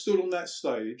 I stood on that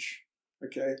stage,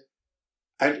 okay,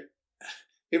 and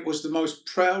it was the most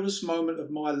proudest moment of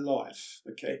my life,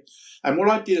 okay? And what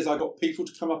I did is I got people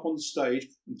to come up on the stage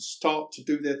and start to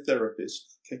do their therapies,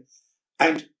 okay?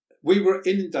 And we were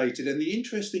inundated. And the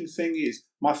interesting thing is,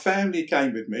 my family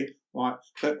came with me, right?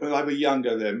 They were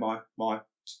younger then, my boy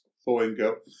and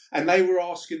girl. And they were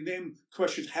asking them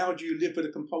questions. How do you live with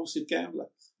a compulsive gambler?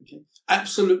 Okay,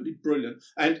 absolutely brilliant.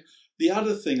 And the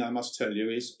other thing I must tell you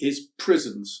is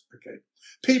prisons, okay?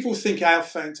 People think how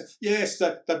fantastic. Yes,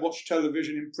 they watch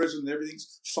television in prison and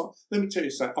everything's fine. Let me tell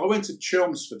you something. I went to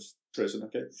Chelmsford prison,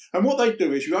 okay? And what they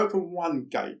do is you open one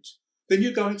gate, then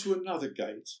you go into another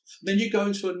gate, then you go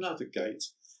into another gate,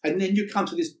 and then you come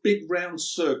to this big round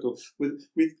circle with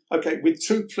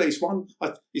two police. One,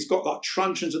 he's got like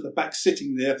truncheons at the back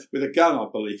sitting there with a gun, I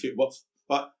believe it was.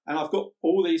 And I've got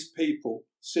all these people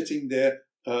sitting there,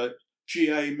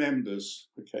 GA members,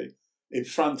 okay, in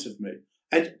front of me.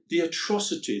 And the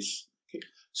atrocities,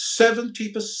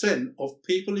 70% of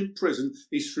people in prison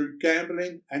is through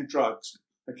gambling and drugs,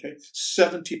 okay,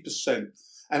 70%.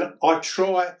 And I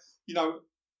try,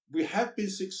 we have been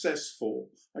successful,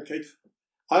 okay.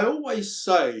 I always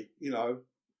say,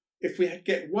 if we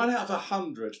get 1 out of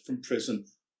 100 from prison,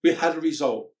 we had a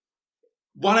result.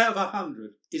 1 out of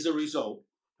 100 is a result,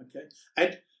 okay.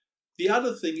 And the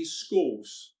other thing is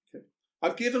schools, okay.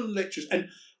 I've given lectures, and,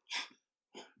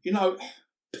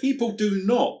 people do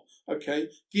not, okay,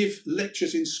 give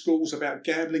lectures in schools about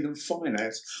gambling and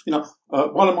finance.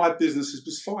 One of my businesses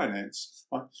was finance,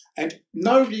 right? And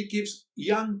nobody gives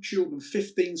young children,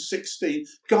 15, 16,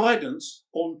 guidance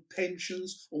on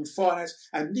pensions, on finance.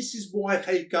 And this is why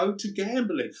they go to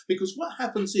gambling. Because what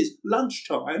happens is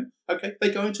lunchtime, okay,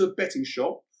 they go into a betting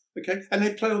shop, okay, and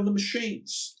they play on the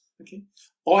machines, okay.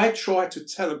 I try to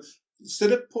tell them,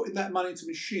 instead of putting that money into a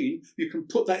machine, you can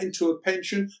put that into a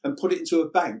pension and put it into a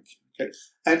bank. Okay,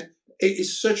 and it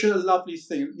is such a lovely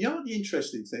thing. What the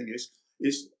interesting thing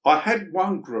is I had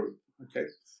one group, okay,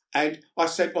 and I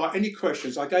said, right, any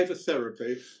questions? I gave a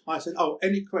therapy. I said,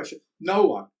 any question? No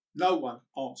one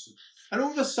answered. And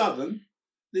all of a sudden,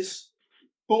 this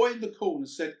boy in the corner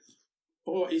said,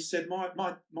 he said,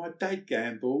 my dad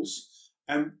gambles,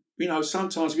 and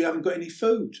sometimes we haven't got any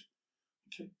food.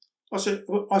 Okay. I said,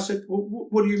 well,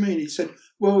 what do you mean? He said,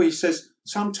 he says,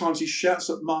 sometimes he shouts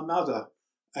at my mother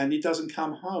and he doesn't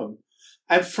come home.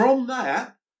 And from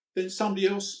that, then somebody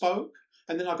else spoke.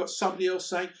 And then I got somebody else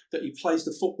saying that he plays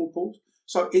the football ball.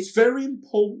 So it's very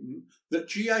important that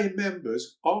GA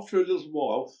members, after a little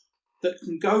while, that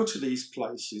can go to these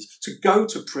places, to go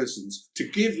to prisons, to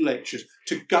give lectures,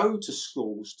 to go to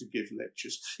schools to give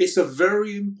lectures. It's a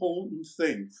very important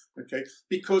thing, okay?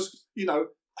 Because, you know,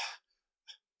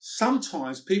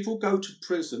 sometimes people go to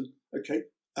prison, okay,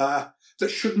 that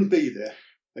shouldn't be there,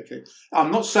 okay?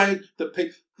 I'm not saying that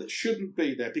people that shouldn't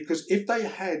be there, because if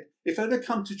they'd have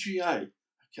come to GA,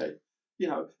 okay, you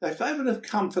know, if they would have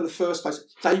come for the first place,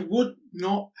 they would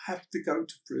not have to go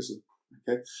to prison,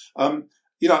 okay?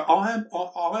 You know, I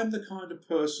am the kind of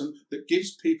person that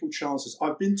gives people chances.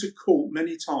 I've been to court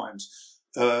many times.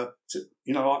 You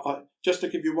know, I just to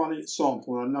give you one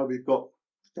example, and I know don't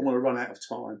want to run out of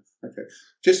time. Okay,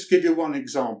 just to give you one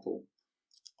example,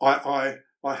 I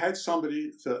had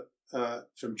somebody that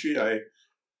from GA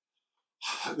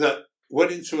that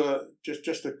went into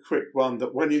just a quick one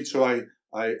that went into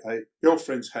a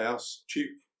girlfriend's house.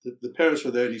 The parents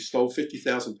were there, and he stole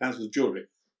 £50,000 worth of jewellery.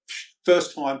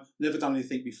 First time, never done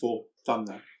anything before, done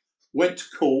that. Went to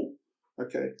court,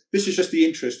 okay. This is just the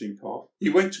interesting part. He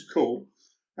went to court,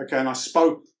 okay, and I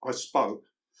spoke.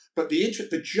 But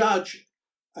the judge,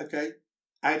 okay,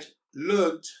 had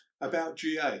learnt about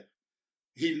GA.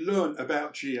 He learnt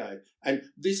about GA. And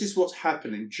this is what's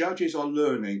happening. Judges are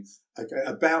learning, okay,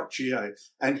 about GA.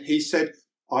 And he said,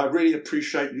 I really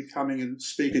appreciate you coming and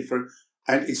speaking for him.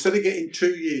 And instead of getting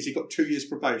 2 years, he got 2 years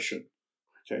probation,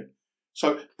 okay.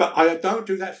 So, but I don't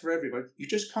do that for everybody. You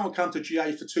just can't come to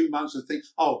GA for 2 months and think,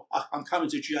 oh, I'm coming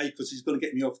to GA because he's going to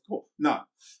get me off court. No.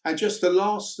 And just the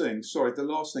last thing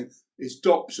is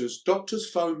doctors. Doctors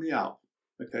phone me up,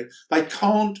 okay? They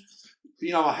can't,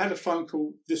 you know, I had a phone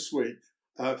call this week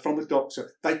from a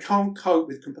doctor. They can't cope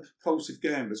with compulsive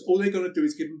gamblers. All they're going to do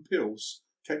is give them pills,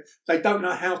 okay? They don't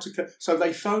know how to, so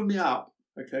they phone me up,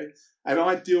 okay? And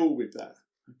I deal with that.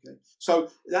 Okay, so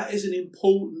that is an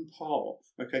important part.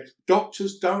 Okay,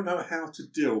 doctors don't know how to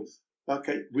deal.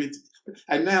 Okay, with,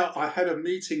 and now I had a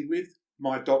meeting with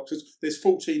my doctors. There's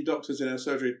 14 doctors in our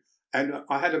surgery, and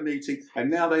I had a meeting, and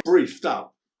now they're briefed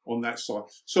up on that side.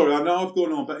 Sorry, I know I've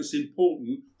gone on, but it's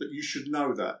important that you should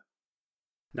know that.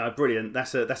 No, brilliant.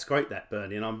 That's great, that,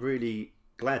 Bernie, and I'm really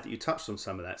glad that you touched on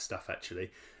some of that stuff.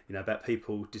 Actually, you know, about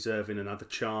people deserving another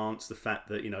chance. The fact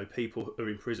that, you know, people who are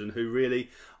in prison who really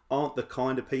aren't the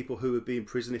kind of people who would be in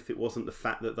prison if it wasn't the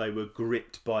fact that they were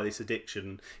gripped by this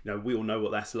addiction. You know, we all know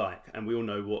what that's like, and we all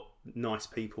know what nice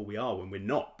people we are when we're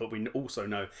not, but we also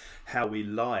know how we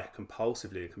lie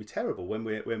compulsively. It can be terrible when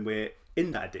we're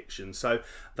in that addiction. So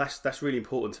that's really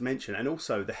important to mention. And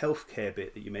also the healthcare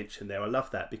bit that you mentioned there, I love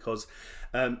that, because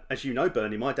as you know,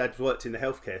 Bernie, my dad worked in the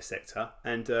healthcare sector,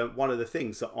 and one of the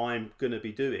things that I'm going to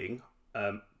be doing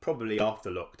probably after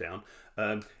lockdown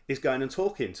is going and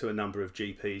talking to a number of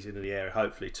GPs in the area.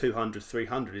 Hopefully 200,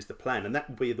 300 is the plan, and that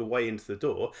will be the way into the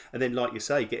door. And then, like you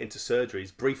say, get into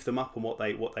surgeries, brief them up on what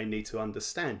they need to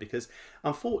understand, because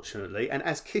unfortunately, and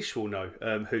as Kish will know,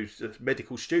 who's a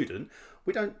medical student,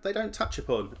 they don't touch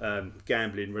upon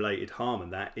gambling related harm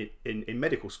and that in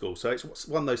medical school. So it's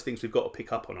one of those things we've got to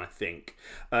pick up on, I think.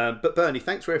 But Bernie,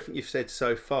 thanks for everything you've said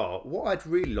so far. What I'd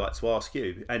really like to ask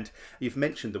you, and you've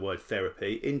mentioned the word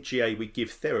therapy. In GA we give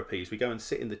therapies. We go and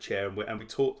sit in the chair and we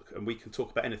talk, and we can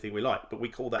talk about anything we like, but we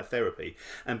call that therapy.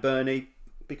 And Bernie,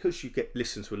 because you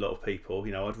listen to a lot of people,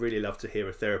 you know, I'd really love to hear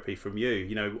a therapy from you.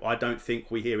 You know, I don't think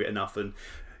we hear it enough, and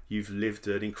you've lived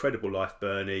an incredible life,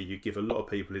 Bernie. You give a lot of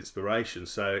people inspiration.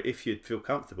 So if you'd feel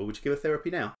comfortable, would you give a therapy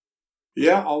now?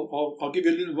 Yeah, I'll give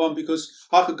you a little one, because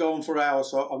I could go on for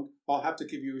hours, so I'll have to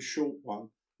give you a short one.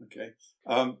 Okay.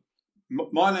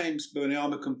 My name's Bernie.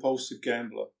 I'm a compulsive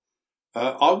gambler.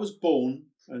 I was born,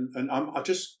 and I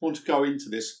just want to go into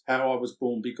this, how I was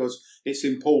born, because it's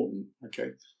important.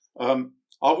 Okay.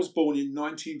 I was born in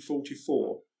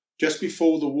 1944, just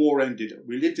before the war ended.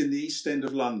 We lived in the East End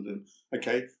of London.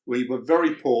 Okay. We were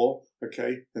very poor.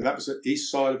 Okay. And that was the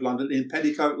east side of London in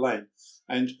Petticoat Lane.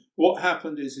 And what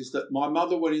happened is that my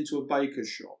mother went into a baker's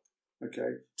shop,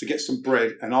 okay, to get some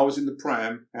bread, and I was in the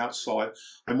pram outside.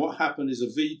 And what happened is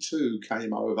a V2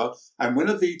 came over, and when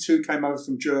a V2 came over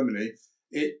from Germany,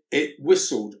 it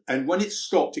whistled, and when it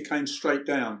stopped, it came straight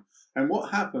down. And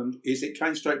what happened is it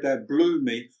came straight down, blew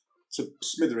me to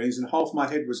smithereens, and half my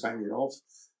head was hanging off.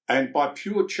 And by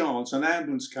pure chance, an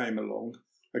ambulance came along,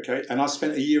 okay, and I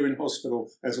spent a year in hospital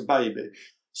as a baby.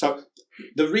 So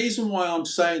the reason why I'm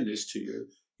saying this to you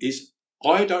is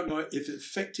I don't know if it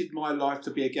affected my life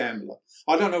to be a gambler.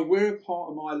 I don't know where a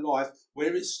part of my life,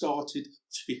 where it started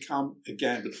to become a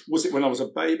gambler. Was it when I was a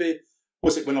baby?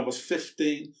 Was it when I was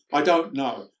 15? I don't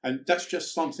know. And that's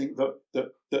just something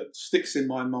that sticks in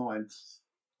my mind.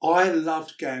 I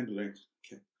loved gambling.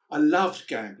 Okay. I loved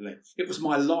gambling. It was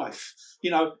my life.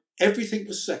 You know, everything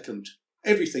was second.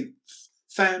 everything,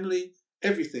 family,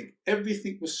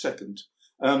 everything was second.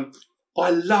 I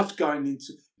loved going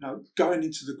into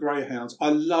the greyhounds. I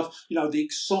love, the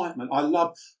excitement. I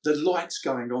love the lights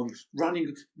going on,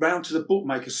 running round to the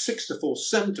bookmaker, 6 to 4,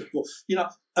 7 to 4,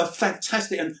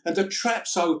 fantastic. And the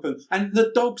traps open and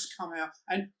the dogs come out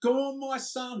and go on, my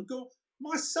son, go on,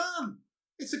 my son.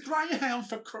 It's a greyhound,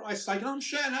 for Christ's sake. And I'm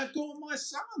shouting out, go on, my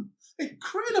son.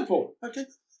 Incredible. Okay.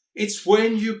 It's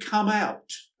when you come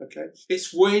out, okay?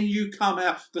 It's when you come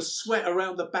out, the sweat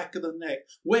around the back of the neck.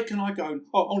 Where can I go?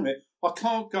 Oh, on it. I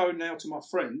can't go now to my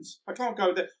friends. I can't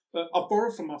go there. I've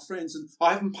borrowed from my friends and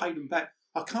I haven't paid them back.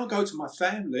 I can't go to my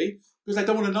family because they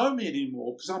don't want to know me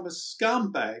anymore because I'm a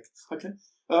scumbag, okay?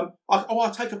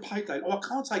 I'll take a payday. Oh, I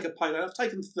can't take a payday. I've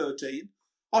taken 13.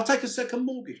 I'll take a second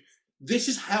mortgage. This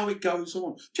is how it goes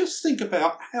on. Just think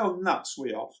about how nuts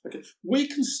we are. Okay, we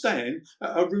can stand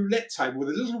at a roulette table with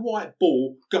a little white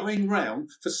ball going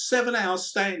round for 7 hours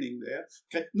standing there,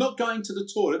 okay, not going to the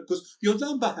toilet because your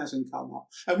number hasn't come up.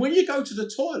 And when you go to the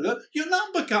toilet, your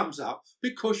number comes up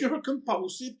because you're a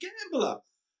compulsive gambler.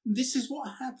 This is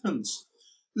what happens.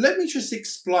 Let me just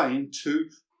explain to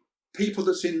people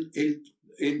that's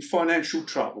in financial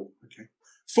trouble. Okay,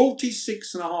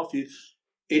 46 and a half years.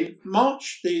 In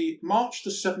March the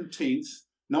 17th,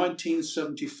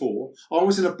 1974, I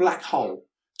was in a black hole,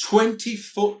 20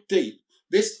 foot deep.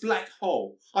 This black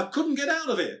hole, I couldn't get out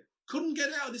of it. Couldn't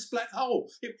get out of this black hole.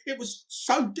 It was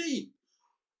so deep.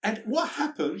 And what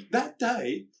happened that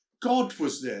day, God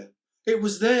was there. It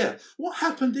was there. What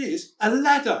happened is a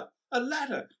ladder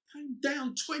came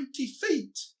down 20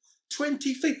 feet.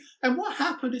 20 feet. And what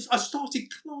happened is I started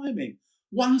climbing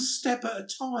one step at a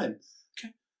time.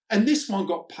 And this one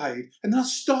got paid. And then I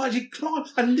started climbing,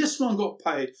 and this one got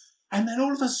paid. And then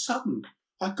all of a sudden,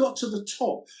 I got to the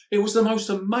top. It was the most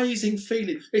amazing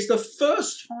feeling. It's the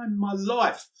first time in my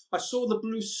life I saw the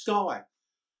blue sky.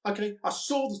 Okay, I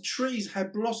saw the trees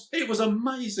had blossomed. It was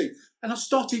amazing. And I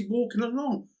started walking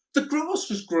along. The grass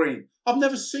was green. I've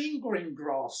never seen green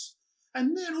grass.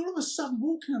 And then all of a sudden,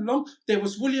 walking along, there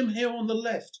was William Hill on the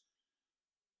left.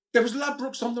 There was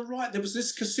Ladbrokes on the right. There was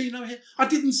this casino here. I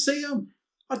didn't see them.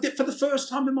 I did for the first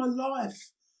time in my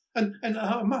life. And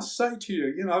I must say to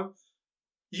you,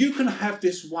 you can have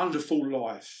this wonderful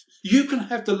life. You can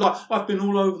have the life. I've been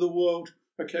all over the world,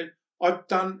 okay? I've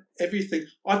done everything.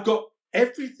 I've got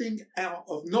everything out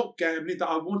of not gambling that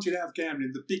I wanted out of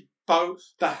gambling. The big boat,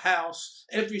 the house,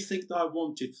 everything that I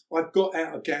wanted. I've got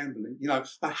out of gambling.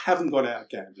 I haven't got out of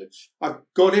gambling. I've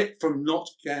got it from not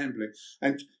gambling.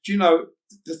 And,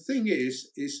 the thing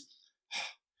is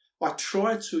I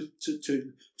try to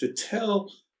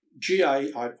tell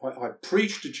GA, I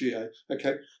preach to GA,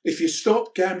 okay, if you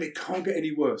stop gambling, it can't get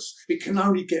any worse. It can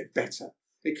only get better.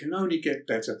 It can only get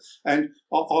better. And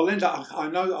I'll end up, I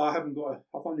know that I've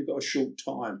only got a short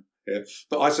time here,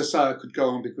 but as I say, I could go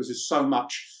on because there's so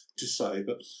much to say,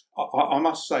 but I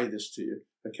must say this to you,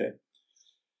 okay,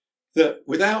 that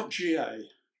without GA,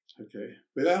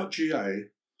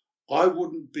 I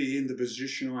wouldn't be in the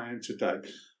position I am today.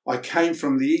 I came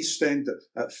from the East End.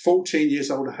 At 14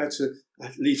 years old, I had to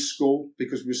leave school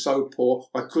because we were so poor.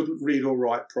 I couldn't read or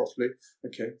write properly,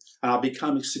 okay? And I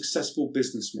became a successful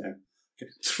businessman,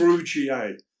 okay? Through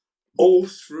GA, all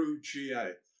through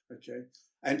GA, okay?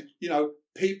 And,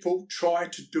 people try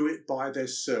to do it by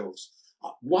themselves.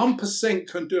 1%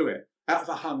 can do it out of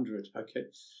 100, okay?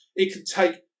 It can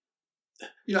take,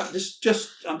 this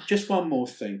just one more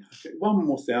thing, okay? One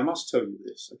more thing, I must tell you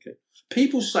this, okay?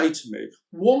 People say to me,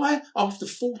 why, after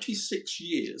 46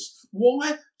 years,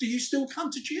 why do you still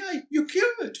come to GA? You're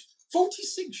cured.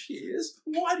 46 years,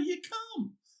 why do you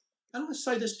come? And I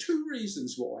say there's 2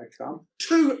 reasons why I come.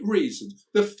 2 reasons.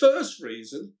 The first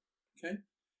reason, okay,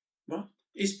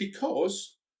 is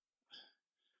because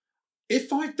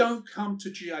if I don't come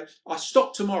to GA, I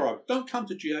stop tomorrow. Don't come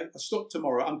to GA, I stop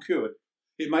tomorrow, I'm cured.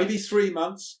 It may be 3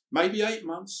 months, maybe 8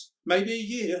 months, maybe a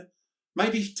year,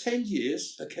 maybe 10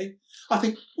 years, okay? I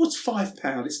think, what's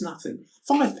 £5? It's nothing.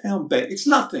 £5 bet, it's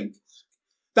nothing.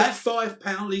 That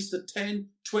 £5 leads to 10,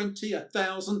 20,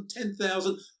 1,000,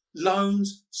 10,000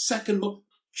 loans, second mortgage.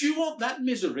 Do you want that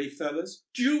misery, fellas?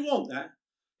 Do you want that?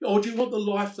 Or do you want the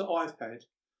life that I've had?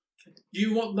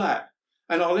 You want that?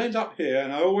 And I'll end up here,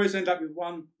 and I always end up with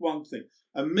one thing.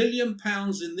 £1 million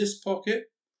in this pocket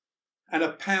and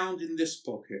 £1 in this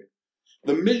pocket.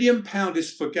 The £1 million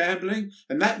is for gambling,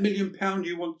 and that £1 million,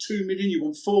 you want 2 million, you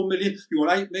want 4 million, you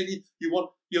want 8 million,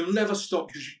 you'll never stop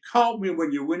because you can't win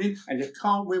when you're winning and you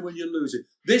can't win when you're losing.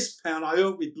 This pound I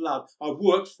earned with blood, I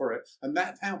worked for it, and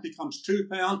that pound becomes £2,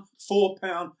 £4,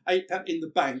 £8 in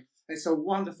the bank, It's a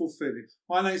wonderful feeling.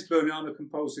 My name's Bernie. I'm a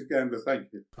compulsive gambler. Thank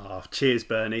you. Oh, cheers,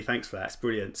 Bernie. Thanks for that. It's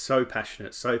brilliant. So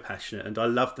passionate, so passionate. And I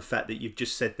love the fact that you've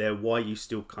just said there why you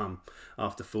still come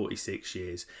after 46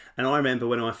 years. And I remember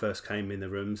when I first came in the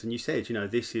rooms and you said, you know,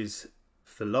 this is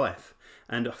for life.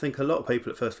 And I think a lot of people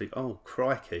at first think, oh,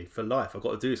 crikey, for life. I've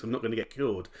got to do this. I'm not going to get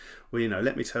cured. Well, you know,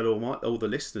 let me tell all the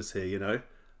listeners here, you know,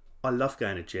 I love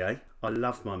going to GA. I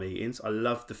love my meetings. I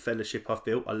love the fellowship I've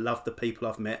built. I love the people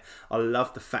I've met. I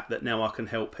love the fact that now I can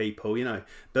help people. You know,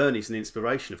 Bernie's an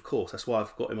inspiration, of course. That's why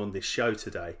I've got him on this show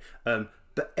today.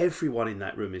 But everyone in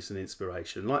that room is an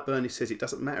inspiration. Like Bernie says, it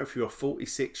doesn't matter if you're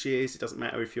 46 years. It doesn't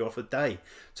matter if you're off a day,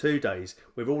 2 days.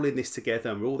 We're all in this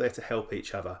together and we're all there to help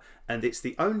each other. And it's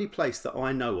the only place that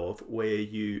I know of where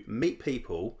you meet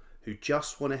people who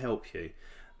just want to help you.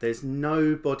 There's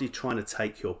nobody trying to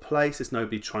take your place. There's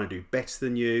nobody trying to do better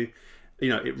than you. You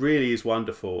know, it really is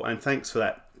wonderful. And thanks for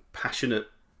that passionate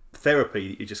therapy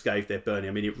that you just gave there, Bernie.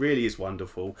 I mean, it really is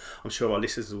wonderful. I'm sure our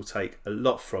listeners will take a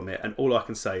lot from it. And all I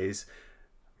can say is,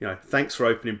 you know, thanks for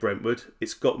opening Brentwood.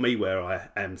 It's got me where I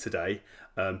am today.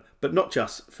 But not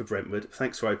just for Brentwood.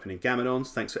 Thanks for opening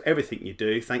Gammon-Ons. Thanks for everything you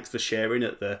do. Thanks for sharing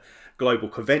at the Global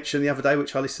Convention the other day,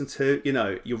 which I listened to. You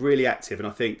know, you're really active, and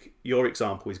I think your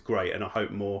example is great, and I hope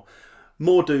more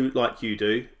do like you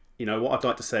do. You know, what I'd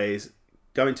like to say is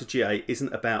going to GA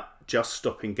isn't about just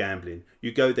stopping gambling.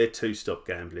 You go there to stop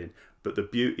gambling. But the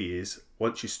beauty is,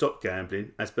 once you stop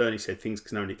gambling, as Bernie said, things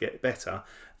can only get better.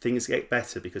 Things get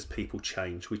better because people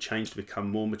change. We change to become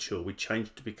more mature. We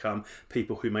change to become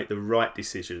people who make the right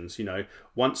decisions. You know,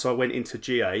 once I went into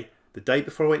GA, the day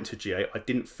before I went into GA, I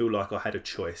didn't feel like I had a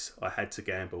choice. I had to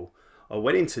gamble. I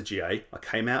went into GA, I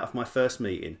came out of my first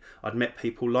meeting. I'd met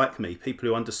people like me, people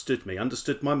who understood me,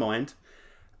 understood my mind.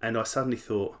 And I suddenly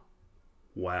thought,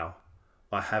 wow,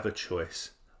 I have a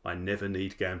choice. I never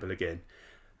need gamble again.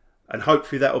 And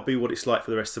hopefully that will be what it's like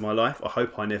for the rest of my life. I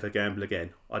hope I never gamble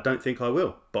again. I don't think I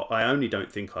will, but I only don't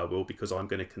think I will because I'm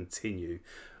going to continue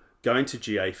going to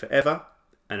GA forever,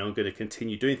 and I'm going to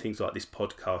continue doing things like this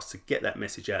podcast to get that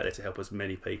message out there to help as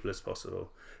many people as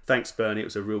possible. Thanks, Bernie. It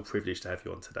was a real privilege to have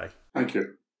you on today. Thank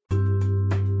you.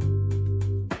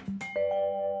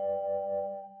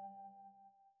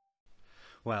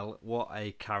 Well, what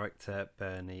a character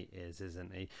Bernie is,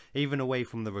 isn't he? Even away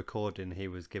from the recording, he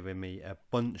was giving me a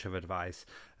bunch of advice.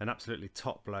 An absolutely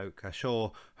top bloke. I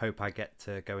sure hope I get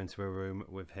to go into a room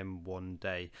with him one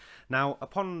day. Now,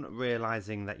 upon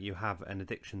realising that you have an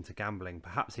addiction to gambling,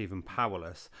 perhaps even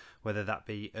powerless, whether that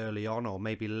be early on or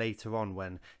maybe later on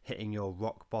when hitting your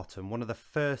rock bottom, one of the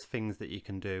first things that you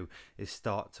can do is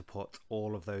start to put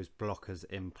all of those blockers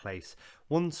in place.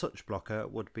 One such blocker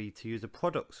would be to use a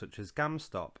product such as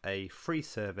GamStop, a free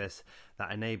service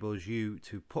that enables you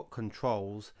to put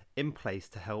controls in place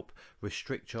to help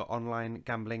restrict your online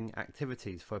gambling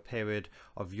activities for a period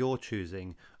of your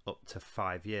choosing up to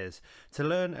 5 years. To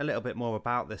learn a little bit more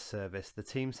about this service, the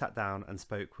team sat down and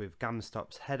spoke with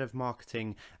GamStop's head of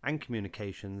marketing and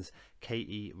communications,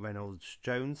 Katie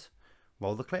Reynolds-Jones.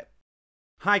 Roll the clip.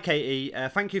 Hi Katie,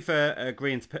 thank you for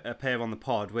agreeing to appear on the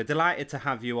pod. We're delighted to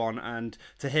have you on and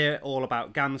to hear all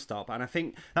about GamStop, and I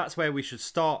think that's where we should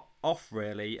start off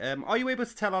really. Are you able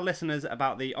to tell our listeners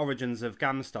about the origins of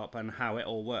GamStop and how it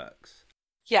all works?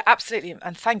 Yeah, absolutely.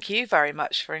 And thank you very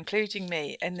much for including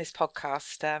me in this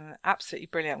podcast. Absolutely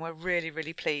brilliant. We're really,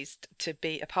 really pleased to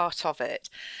be a part of it.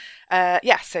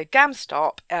 So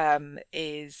GamStop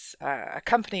is a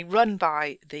company run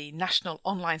by the National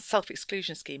Online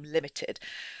Self-Exclusion Scheme Limited.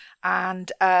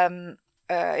 And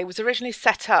it was originally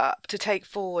set up to take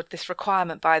forward this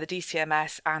requirement by the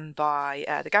DCMS and by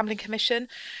the Gambling Commission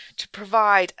to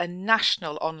provide a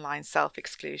national online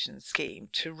self-exclusion scheme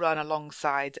to run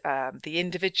alongside the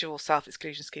individual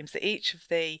self-exclusion schemes that each of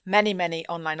the many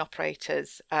online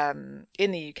operators in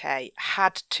the UK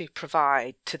had to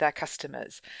provide to their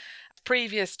customers.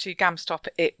 Previous to GamStop,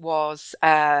 it was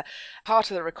part of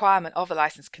the requirement of the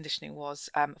licence conditioning was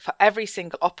for every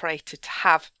single operator to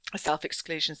have a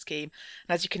self-exclusion scheme.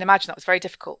 And as you can imagine, that was very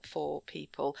difficult for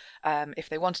people. If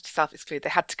they wanted to self-exclude, they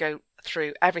had to go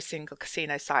through every single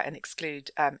casino site and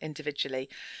exclude individually.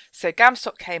 So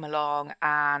GamStop came along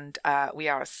and we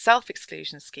are a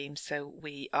self-exclusion scheme. So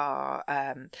we are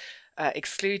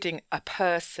excluding a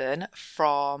person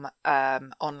from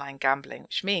online gambling,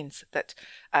 which means that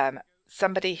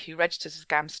somebody who registers as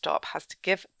GamStop has to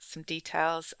give some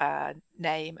details,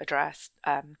 name, address,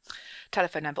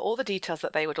 telephone number, all the details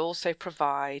that they would also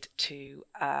provide to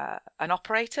an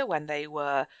operator when they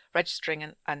were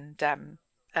registering and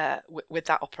with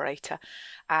that operator.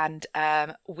 And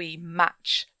we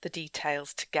match the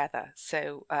details together.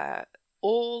 So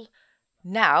all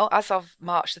Now, as of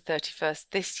March the 31st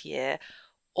this year,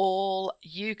 all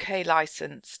UK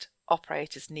licensed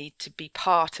operators need to be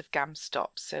part of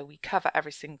GamStop. So we cover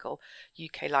every single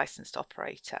UK licensed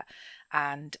operator,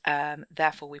 and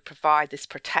therefore we provide this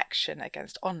protection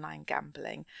against online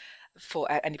gambling for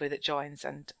anybody that joins.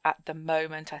 And at the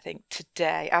moment, I think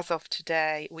today, as of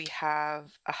today, we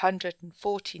have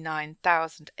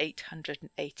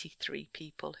 149,883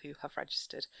 people who have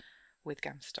registered with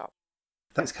GamStop.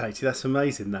 Thanks, Katie. That's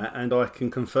amazing, that. And I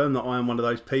can confirm that I am one of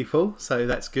those people, so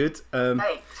that's good. And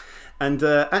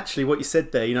actually, what you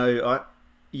said there,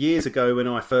 years ago when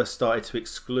I first started to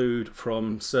exclude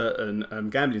from certain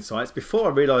gambling sites, before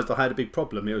I realised I had a big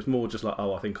problem, it was more just like,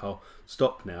 I think I'll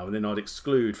stop now. And then I'd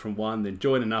exclude from one, then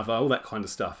join another, all that kind of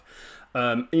stuff.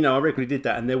 I regularly did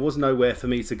that, and there was nowhere for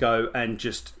me to go and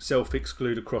just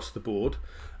self-exclude across the board.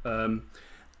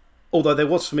 Although there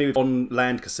was for me on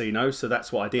land casino, so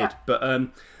that's what I did. But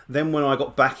then when I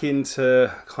got back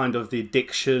into kind of the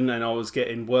addiction and I was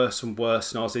getting worse and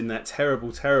worse and I was in that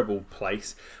terrible, terrible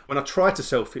place, when I tried to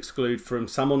self-exclude from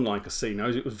some online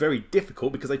casinos, it was very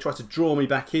difficult because they tried to draw me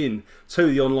back in to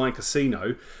the online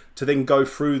casino to then go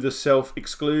through the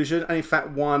self-exclusion. And in fact,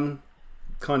 one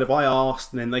kind of I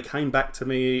asked, and then they came back to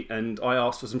me and I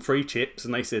asked for some free chips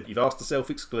and they said, you've asked to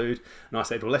self-exclude, and I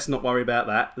said, well, let's not worry about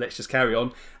that, let's just carry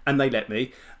on, and they let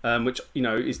me, which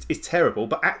is terrible.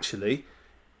 But actually,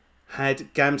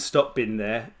 had GamStop been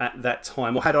there at that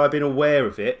time, or had I been aware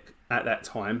of it at that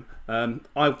time,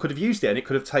 I could have used it and it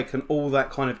could have taken all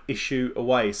that kind of issue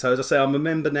away. So as I say, I'm a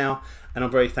member now and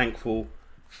I'm very thankful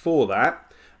for that.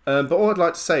 But what I'd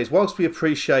like to say is, whilst we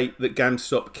appreciate that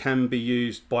GamStop can be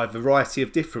used by a variety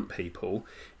of different people,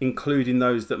 including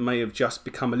those that may have just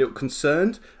become a little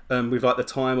concerned with like the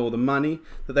time or the money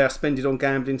that they are spending on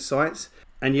gambling sites,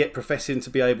 and yet professing to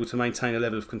be able to maintain a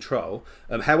level of control.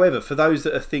 However, for those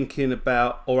that are thinking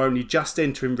about or only just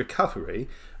entering recovery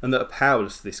and that are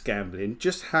powerless to this gambling,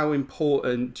 just how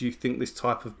important do you think this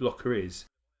type of blocker is?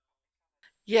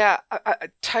 Yeah, I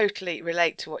totally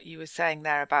relate to what you were saying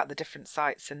there about the different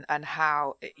sites and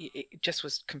how it just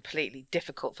was completely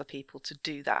difficult for people to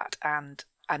do that. And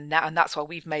that's why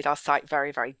we've made our site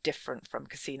very, very different from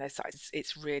casino sites.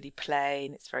 It's really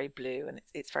plain, it's very blue, and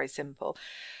it's very simple.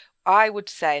 I would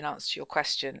say, in answer to your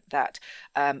question, that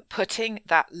putting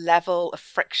that level of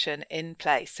friction in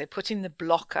place, so putting the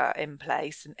blocker in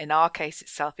place, in our case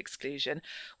it's self-exclusion,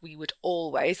 we would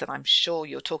always, and I'm sure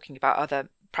you're talking about other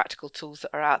practical tools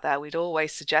that are out there, we'd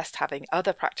always suggest having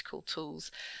other practical tools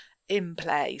in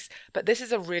place. But this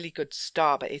is a really good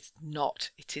start, but it is not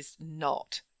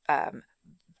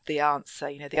the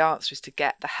answer. The answer is to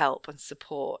get the help and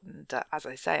support. And as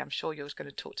I say, I'm sure you're going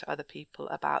to talk to other people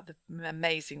about the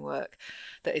amazing work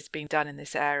that is being done in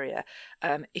this area.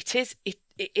 It's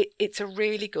a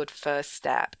really good first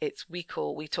step. We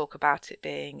talk about it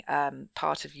being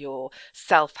part of your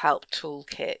self-help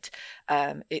toolkit.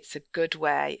 It's a good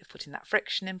way of putting that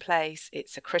friction in place.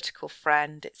 It's a critical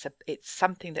friend. It's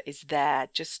something that is there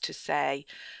just to say,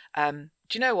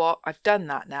 do you know what? I've done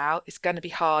that now. It's going to be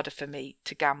harder for me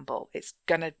to gamble. It's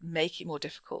going to make it more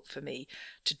difficult for me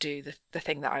to do the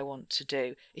thing that I want to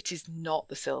do. It is not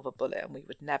the silver bullet, and we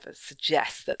would never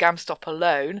suggest that GamStop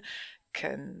alone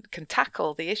can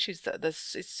tackle the issues.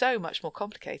 It's so much more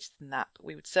complicated than that, but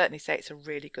we would certainly say it's a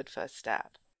really good first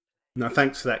step. No,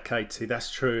 thanks for that, Katie. That's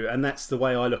true, and that's the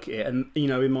way I look at it. And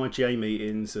in my GA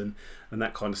meetings and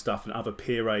that kind of stuff, and other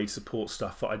peer aid support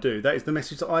stuff that I do, that is the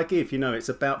message that I give. It's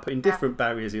about putting different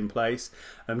barriers in place,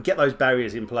 get those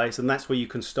barriers in place, and that's where you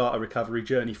can start a recovery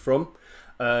journey from.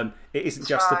 It isn't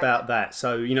just about that.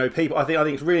 So people, I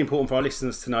think it's really important for our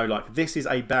listeners to know, like, this is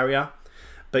a barrier,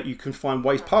 but you can find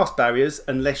ways past barriers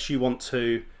unless you want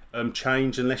to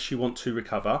change, unless you want to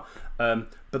recover.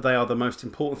 But they are the most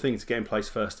important things to get in place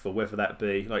first of all, whether that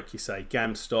be, like you say,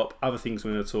 GamStop, other things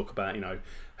we're going to talk about,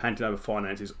 handing over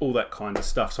finances, all that kind of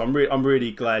stuff. So I'm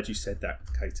really glad you said that,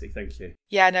 Katie. Thank you.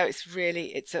 Yeah, no,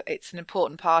 it's an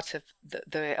important part of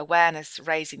the awareness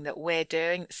raising that we're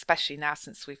doing, especially now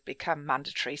since we've become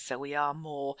mandatory. So we are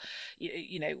more,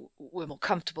 we're more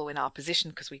comfortable in our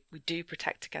position because we do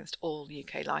protect against all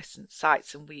UK licensed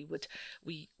sites, and we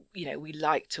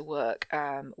like to work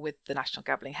with the National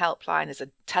Gambling Helpline offline as a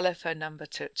telephone number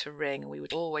to ring. We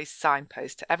would always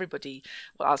signpost to everybody.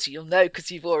 Well, as you'll know,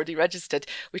 because you've already registered,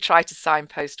 we try to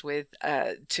signpost with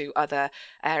to other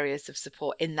areas of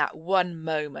support in that one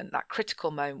moment, that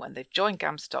critical moment when they've joined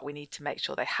Gamstop. We need to make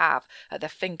sure they have at their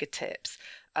fingertips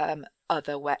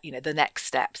other, the next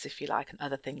steps, if you like, and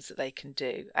other things that they can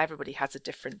do. Everybody has a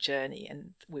different journey,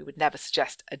 and we would never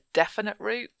suggest a definite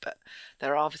route, but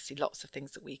there are obviously lots of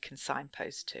things that we can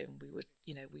signpost to, and we would,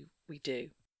 we do.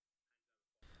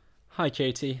 Hi,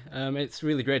 Katie. It's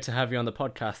really great to have you on the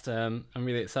podcast. I'm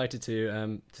really excited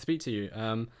to speak to you.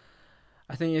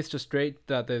 I think it's just great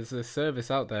that there's a service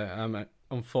out there.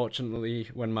 Unfortunately,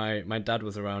 when my dad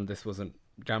was around,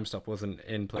 Gamstop wasn't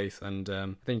in place, and I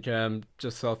think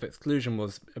just self-exclusion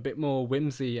was a bit more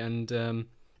whimsy and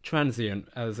transient,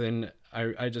 as in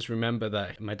I just remember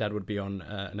that my dad would be on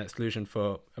an exclusion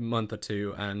for a month or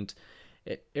two, and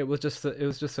it was just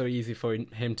so easy for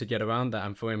him to get around that,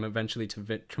 and for him eventually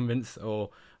to convince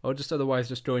or just otherwise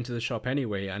just go into the shop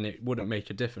anyway, and it wouldn't make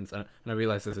a difference. And I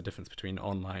realize there's a difference between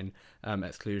online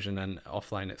exclusion and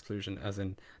offline exclusion, as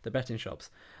in the betting shops.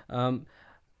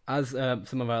 As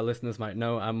some of our listeners might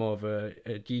know, I'm more of a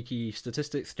geeky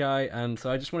statistics guy, and so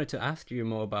I just wanted to ask you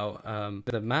more about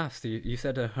the maths. You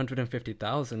said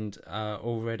 150,000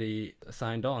 already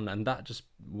signed on, and that just,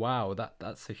 wow,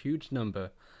 that's a huge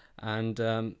number, and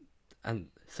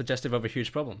suggestive of a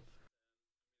huge problem.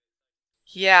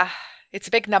 Yeah, it's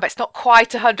a big number. It's not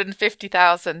quite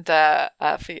 150,000 for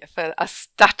us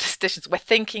statisticians. We're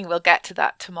thinking we'll get to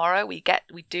that tomorrow. We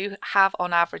do have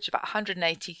on average about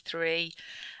 183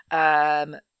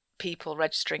 people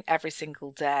registering every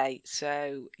single day.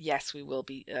 So yes, we will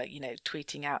be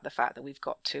tweeting out the fact that we've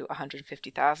got to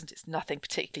 150,000. It's nothing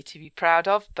particularly to be proud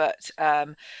of, but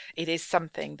it is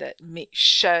something that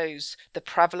shows the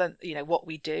prevalent, what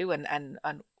we do and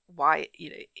why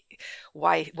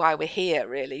we're here,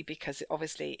 really, because it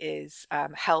obviously is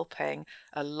helping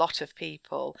a lot of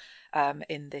people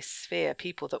in this sphere,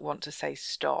 people that want to say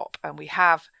stop. And we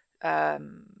have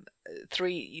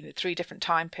three different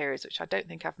time periods, which I don't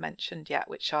think I've mentioned yet,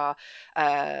 which are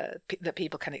that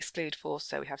people can exclude for.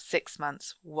 So we have 6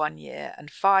 months, 1 year, and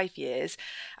 5 years,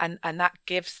 and that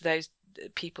gives those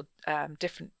people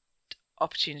different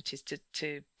opportunities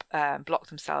to block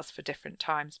themselves for different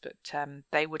times, but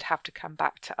they would have to come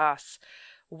back to us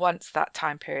once that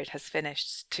time period has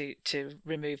finished to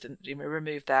remove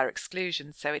their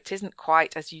exclusion. So it isn't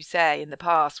quite, as you say, in the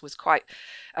past was quite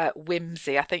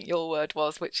whimsy, I think your word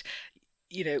was, which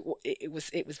it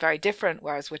was very different,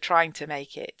 whereas we're trying to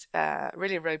make it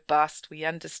really robust. We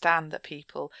understand that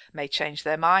people may change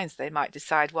their minds. They might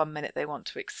decide 1 minute they want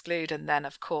to exclude, and then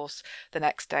of course the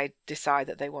next day decide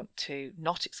that they want to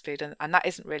not exclude, and that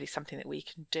isn't really something that we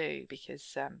can do,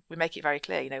 because we make it very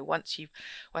clear, once you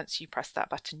press that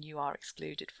button, you are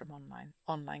excluded from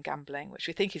online gambling, which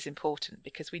we think is important,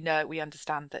 because we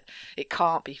understand that it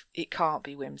can't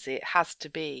be whimsy. It has to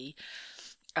be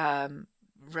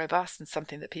robust and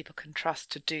something that people can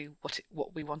trust to do what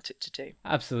we want it to do.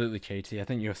 Absolutely, Katie. I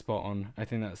think you're spot on. I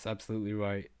think that's absolutely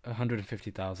right.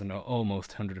 150,000 or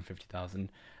almost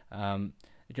 150,000.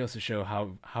 It goes to show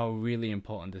how really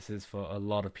important this is for a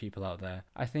lot of people out there.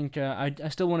 I think I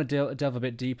still want to delve a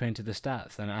bit deeper into the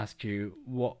stats and ask you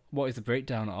what is the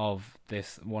breakdown of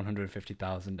this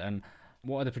 150,000, and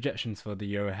what are the projections for the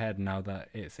year ahead now that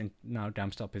now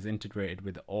Gamstop is integrated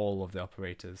with all of the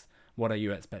operators? What are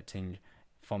you expecting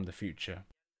from the future?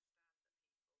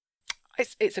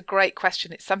 It's a great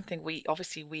question. It's something we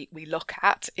look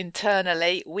at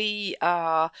internally. We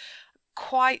are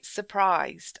quite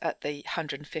surprised at the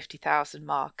 150,000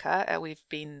 marker. We've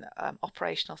been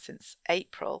operational since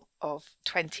April of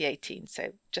 2018,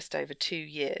 so just over 2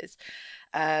 years,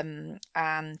 and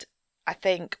I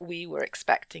think we were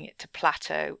expecting it to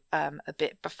plateau a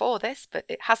bit before this, but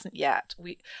it hasn't yet.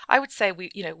 I would say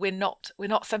we're not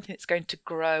something that's going to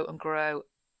grow and grow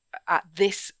at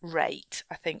this rate.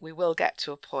 I think we will get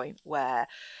to a point where,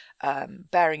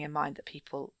 bearing in mind that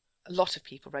a lot of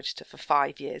people register for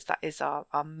 5 years, that is our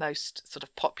most sort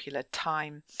of popular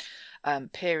time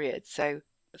period. So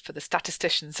for the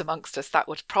statisticians amongst us, that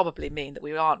would probably mean that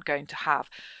we aren't going to have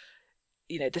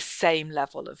the same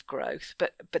level of growth,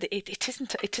 but it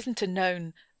isn't a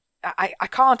known. I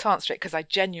can't answer it because I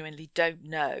genuinely don't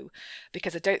know,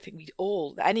 because I don't think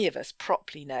any of us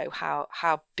properly know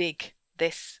how big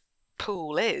this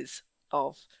pool is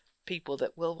of people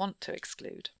that will want to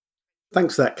exclude.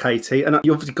 Thanks for that, Katie. And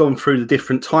you've obviously gone through the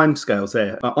different timescales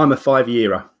there. I'm a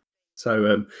 5-yearer,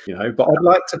 so but I'd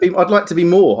like to be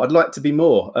more. I'd like to be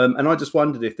more. And I just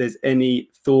wondered if there's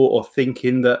any thought or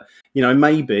thinking that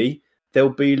maybe there'll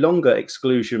be longer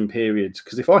exclusion periods.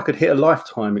 Because if I could hit a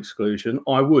lifetime exclusion,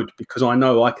 I would, because I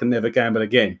know I can never gamble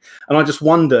again. And I just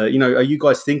wonder, are you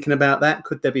guys thinking about that?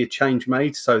 Could there be a change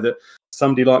made so that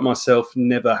somebody like myself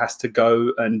never has to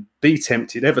go and be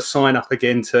tempted, ever sign up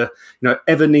again to,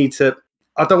 ever need to?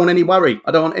 I don't want any worry.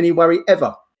 I don't want any worry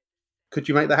ever. Could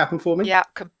you make that happen for me? Yeah,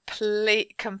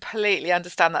 completely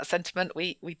understand that sentiment.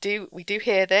 We do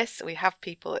hear this. We have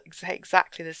people say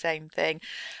exactly the same thing.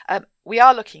 We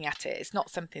are looking at it. It's not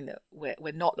something that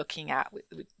we're not looking at.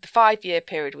 The 5-year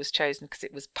period was chosen because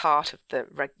it was part of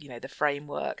the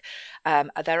framework.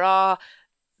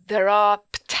 There are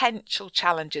potential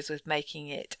challenges with making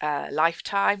it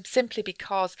lifetime, simply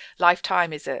because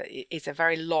lifetime is a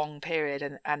very long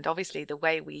period, and obviously the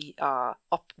way we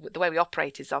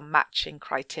operate is on matching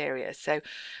criteria. So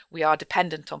we are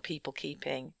dependent on people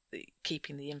keeping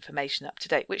the information up to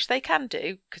date, which they can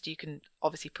do, because you can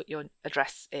obviously put your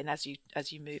address in as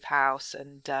you move house,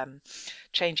 and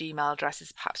change email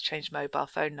addresses, perhaps change mobile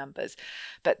phone numbers.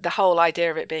 But the whole idea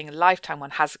of it being a lifetime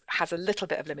one has a little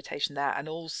bit of limitation there, and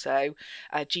also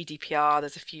GDPR.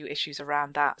 There's a few issues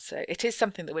around that, so it is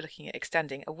something that we're looking at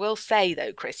extending. I will say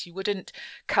though, Chris, you wouldn't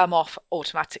come off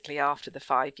automatically after the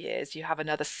 5 years. You have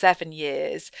another 7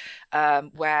 years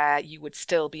where you would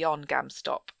still be on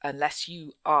GamStop unless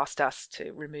you asked us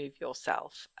to remove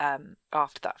yourself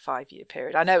after that 5-year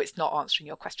period. I know it's not answering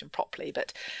your question properly,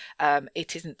 but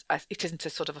it isn't a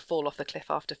sort of a fall off the cliff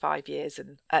after 5 years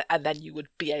and then you would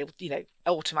be able,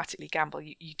 automatically gamble.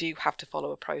 You do have to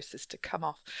follow a process to come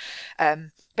off.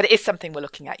 But it is something we're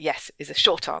looking at. Yes, is a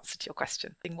short answer to your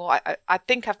question. I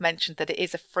think I've mentioned that it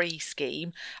is a free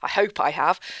scheme. I hope I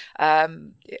have.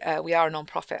 We are a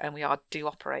non-profit and we do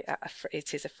operate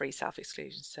it is a free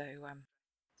self-exclusion. So.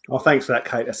 Oh, thanks for that,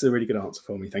 Kate. That's a really good answer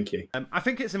for me. Thank you. I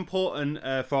think it's important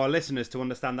for our listeners to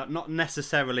understand that not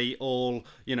necessarily all,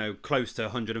 close to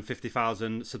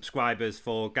 150,000 subscribers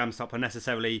for GamStop are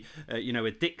necessarily,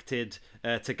 addicted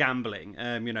to gambling.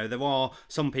 There are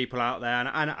some people out there,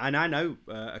 and I know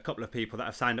a couple of people that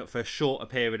have signed up for a shorter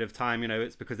period of time.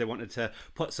 It's because they wanted to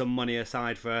put some money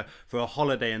aside for a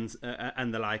holiday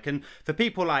and the like. And for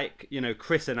people like,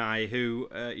 Chris and I, who,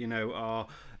 are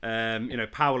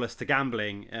powerless to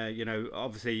gambling,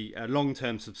 obviously a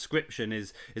long-term subscription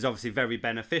is obviously very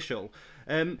beneficial.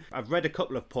 I've read a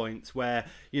couple of points where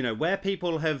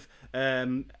people have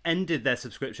ended their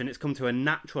subscription. It's come to a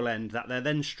natural end, that they're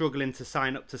then struggling to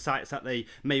sign up to sites that they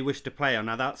may wish to play on.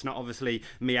 Now, that's not obviously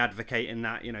me advocating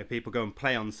that people go and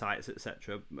play on sites,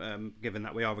 etc. Given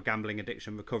that we are a gambling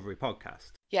addiction recovery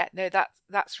podcast. Yeah, no,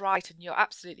 that's right, and you're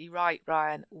absolutely right,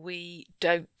 Ryan. We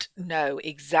don't know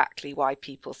exactly why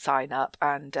people sign up,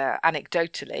 and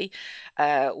anecdotally,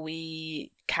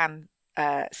 we can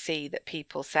see that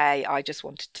people say, I just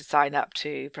wanted to sign up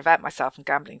to prevent myself from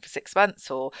gambling for 6 months,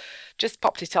 or just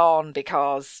popped it on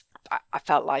because I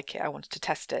felt like it, I wanted to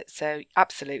test it. So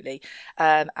absolutely.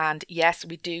 And yes,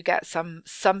 we do get some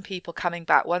people coming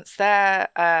back once their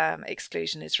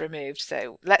exclusion is removed.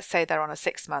 So let's say they're on a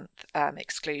 6-month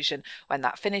exclusion. When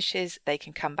that finishes, they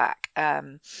can come back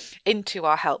into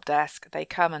our help desk. They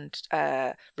come and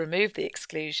remove the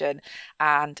exclusion,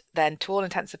 and then to all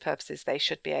intents and purposes, they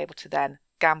should be able to then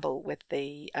gamble with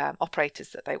the operators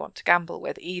that they want to gamble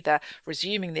with, either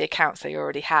resuming the accounts they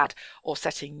already had or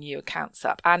setting new accounts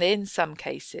up. And in some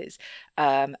cases,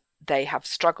 they have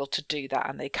struggled to do that,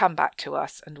 and they come back to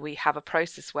us, and we have a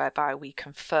process whereby we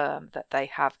confirm that they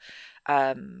have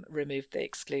removed the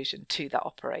exclusion to that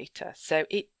operator. So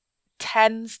it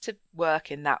tends to work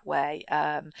in that way,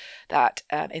 that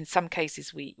in some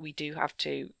cases we do have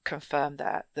to confirm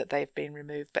that they've been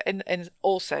removed, but in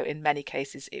also in many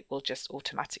cases it will just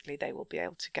automatically, they will be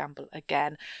able to gamble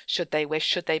again should they wish,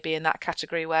 should they be in that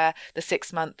category where the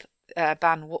 6-month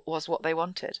ban was what they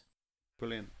wanted.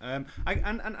 Brilliant. I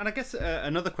guess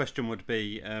another question would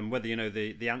be whether you know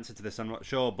the answer to this. I'm not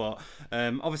sure, but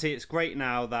obviously it's great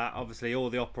now that obviously all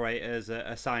the operators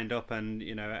are signed up, and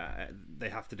they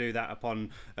have to do that upon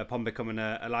becoming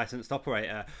a licensed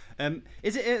operator.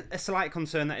 Is it a slight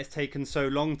concern that it's taken so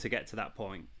long to get to that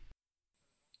point?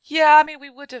 Yeah, I mean,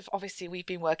 we've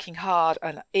been working hard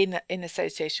and in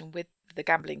association with the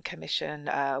Gambling Commission,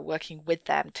 working with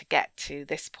them to get to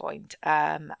this point.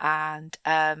 We're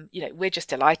just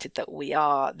delighted that we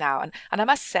are now. And I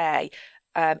must say,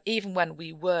 even when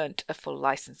we weren't a full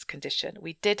license condition,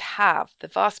 we did have the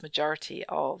vast majority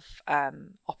of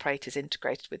operators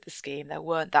integrated with the scheme. There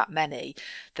weren't that many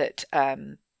that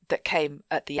came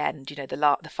at the end,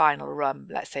 the final run,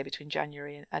 let's say between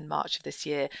January and March of this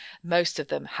year. Most of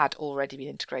them had already been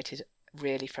integrated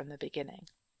really from the beginning.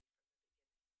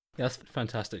 That's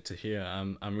fantastic to hear.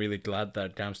 I'm really glad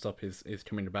that GamStop is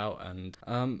coming about, and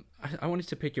I wanted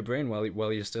to pick your brain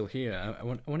while you're still here. I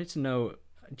wanted to know,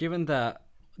 given that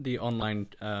the online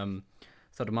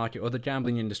sort of market or the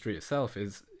gambling industry itself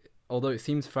is, although it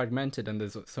seems fragmented and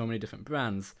there's so many different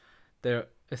brands, they're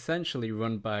essentially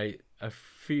run by a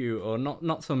few or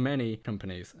not so many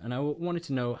companies. And I wanted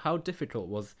to know, how difficult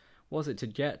was it to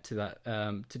get to that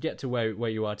to get to where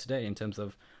you are today in terms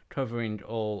of covering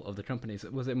all of the companies?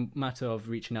 Was it a matter of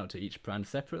reaching out to each brand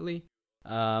separately,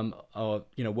 or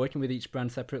working with each brand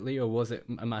separately, or was it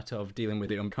a matter of dealing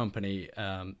with your own company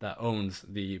that owns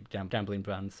the gambling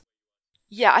brands?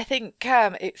 Yeah, I think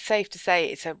it's safe to say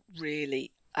it's a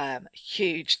really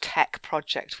huge tech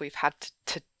project we've had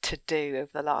to do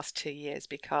over the last 2 years,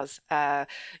 because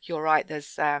you're right,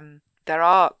 there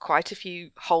are quite a few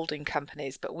holding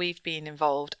companies, but we've been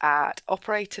involved at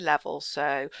operator level.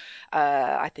 So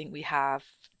I think we have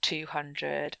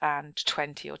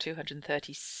 220 or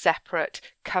 230 separate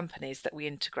companies that we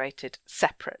integrated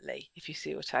separately, if you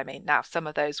see what I mean. Now, some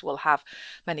of those will have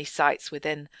many sites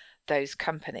within those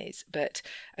companies, but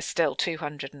still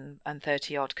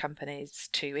 230 odd companies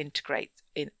to integrate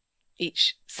in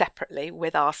each separately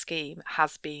with our scheme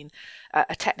has been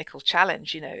a technical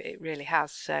challenge. It really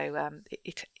has. So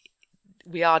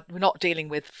we're not dealing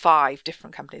with 5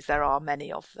 different companies. There are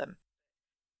many of them.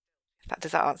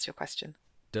 Does that answer your question?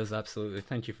 Does, absolutely.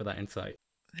 Thank you for that insight.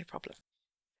 No problem.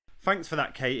 Thanks for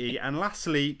that, Katie. And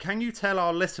lastly, can you tell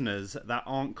our listeners that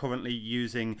aren't currently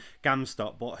using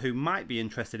GamStop but who might be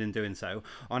interested in doing so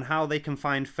on how they can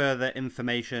find further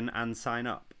information and sign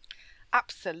up?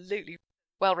 Absolutely.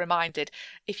 Well reminded.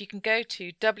 If you can go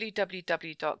to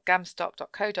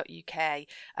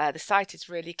www.gamstop.co.uk, the site is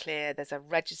really clear. There's a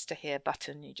register here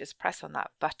button. You just press on that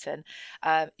button.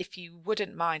 If you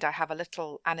wouldn't mind, I have a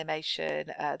little animation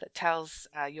that tells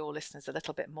your listeners a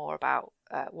little bit more about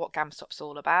what GamStop's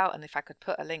all about, and if I could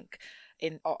put a link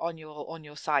on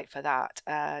your site for that,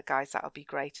 guys, that would be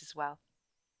great as well.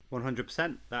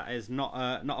 100%. That is not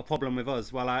a problem with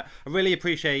us. Well, I really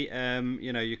appreciate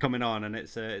you coming on, and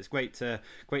it's great to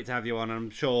have you on. I'm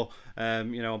sure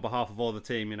on behalf of all the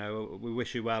team, we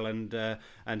wish you well, and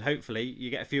hopefully you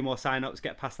get a few more sign-ups,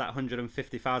 get past that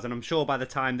 150,000. I'm sure by the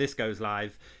time this goes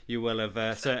live, you will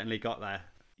have certainly got there.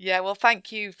 Yeah, well,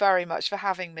 thank you very much for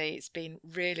having me. It's been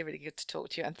really, really good to talk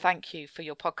to you, and thank you for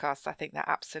your podcast. I think they're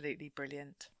absolutely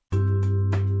brilliant.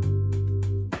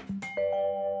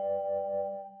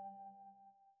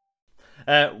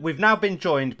 We've now been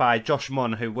joined by Josh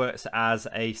Munn, who works as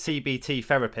a CBT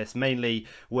therapist, mainly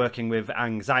working with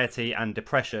anxiety and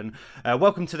depression.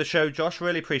 Welcome to the show, Josh.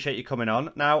 Really appreciate you coming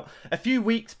on. Now, a few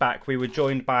weeks back, we were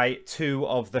joined by 2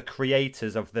 of the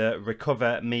creators of the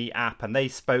Recover Me app, and they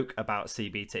spoke about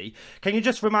CBT. Can you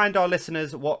just remind our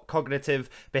listeners what cognitive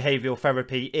behavioural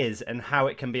therapy is and how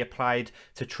it can be applied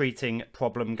to treating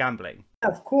problem gambling?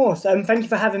 Of course. Thank you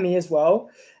for having me as well.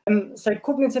 So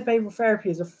cognitive behavioral therapy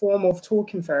is a form of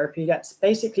talking therapy that's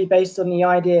basically based on the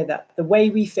idea that the way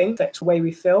we think affects the way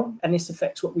we feel, and this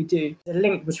affects what we do. There's a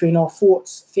link between our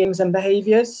thoughts, feelings and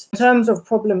behaviours. In terms of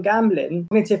problem gambling,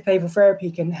 cognitive behavioral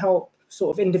therapy can help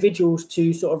sort of individuals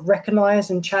to sort of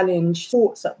recognise and challenge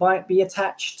thoughts that might be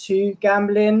attached to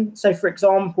gambling. So, for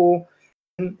example,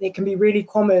 it can be really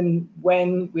common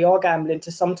when we are gambling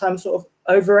to sometimes sort of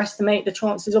overestimate the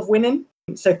chances of winning.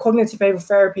 So cognitive behavioral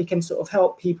therapy can sort of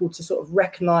help people to sort of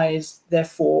recognize their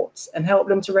thoughts and help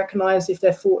them to recognize if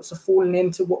their thoughts are falling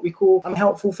into what we call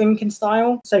unhelpful thinking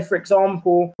style. So, for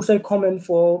example, also common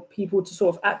for people to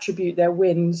sort of attribute their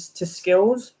wins to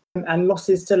skills and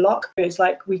losses to luck. It's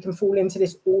like we can fall into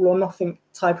this all or nothing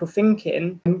type of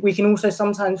thinking. And we can also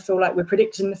sometimes feel like we're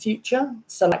predicting the future.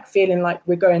 So like feeling like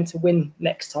we're going to win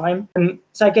next time. And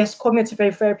so I guess cognitive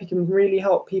behavioral therapy can really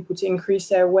help people to increase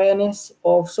their awareness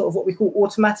of sort of what we call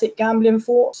automatic gambling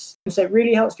thoughts. And so it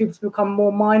really helps people to become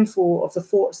more mindful of the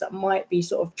thoughts that might be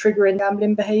sort of triggering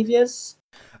gambling behaviors.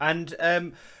 And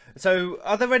so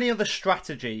are there any other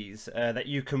strategies that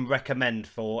you can recommend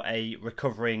for a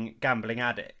recovering gambling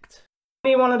addict?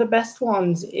 One of the best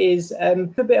ones is a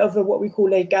bit of what we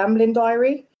call a gambling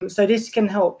diary. So this can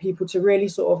help people to really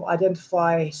sort of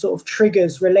identify sort of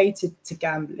triggers related to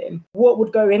gambling. What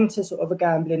would go into sort of a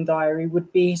gambling diary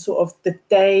would be sort of the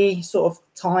day, sort of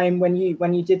time when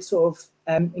you did sort of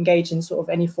engage in sort of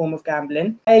any form of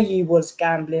gambling. Where you was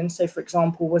gambling, so for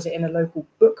example, was it in a local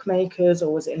bookmakers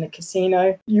or was it in a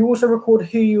casino? You also record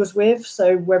who you was with,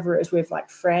 so whether it was with like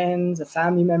friends, a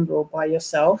family member, or by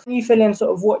yourself. You fill in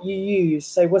sort of what you use.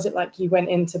 So was it like you went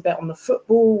in to bet on the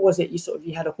football? Was it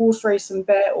you had a horse race and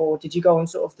bet, or did you go on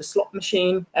sort of the slot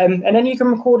machine? And then you can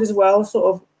record as well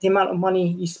sort of the amount of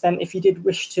money you spent if you did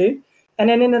wish to. And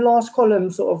then in the last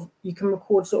column, sort of, you can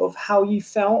record sort of how you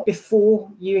felt before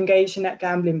you engaged in that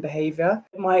gambling behavior.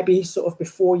 It might be sort of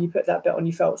before you put that bet on,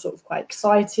 you felt sort of quite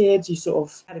excited, you sort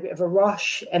of had a bit of a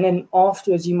rush. And then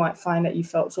afterwards, you might find that you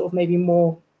felt sort of maybe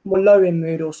more low in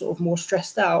mood or sort of more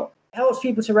stressed out. It helps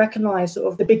people to recognize sort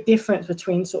of the big difference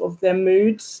between sort of their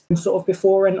moods sort of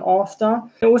before and after.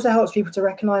 It also helps people to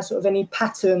recognize sort of any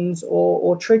patterns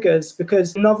or triggers,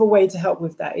 because another way to help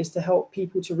with that is to help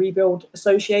people to rebuild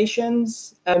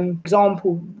associations.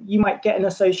 Example, you might get an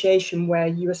association where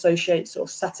you associate sort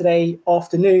of Saturday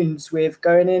afternoons with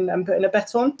going in and putting a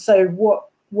bet on. So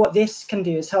what this can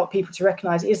do is help people to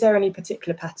recognize, is there any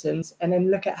particular patterns, and then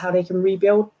look at how they can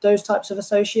rebuild those types of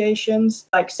associations.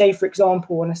 Like say, for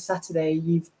example, on a Saturday,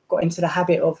 you've got into the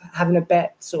habit of having a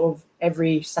bet sort of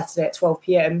every Saturday at 12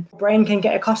 p.m. The brain can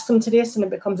get accustomed to this and it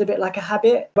becomes a bit like a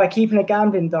habit. By keeping a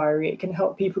gambling diary, it can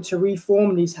help people to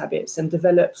reform these habits and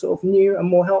develop sort of new and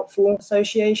more helpful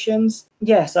associations.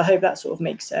 Yes, I hope that sort of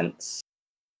makes sense.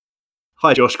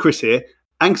 Hi Josh, Chris here.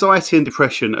 Anxiety and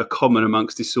depression are common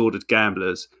amongst disordered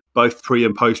gamblers, both pre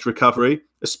and post recovery,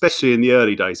 especially in the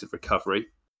early days of recovery.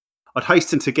 I'd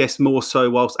hasten to guess more so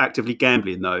whilst actively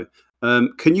gambling though.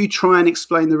 Can you try and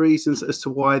explain the reasons as to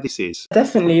why this is?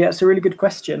 Definitely, that's a really good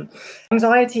question.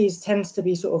 Anxiety tends to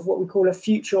be sort of what we call a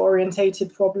future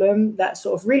orientated problem that's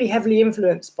sort of really heavily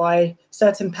influenced by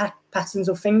certain patterns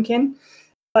of thinking.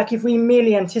 Like if we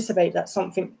merely anticipate that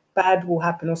something bad will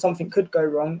happen or something could go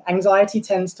wrong, anxiety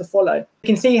tends to follow. You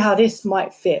can see how this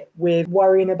might fit with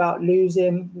worrying about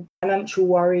losing, financial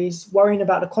worries, worrying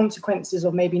about the consequences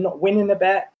of maybe not winning a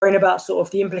bet, worrying about sort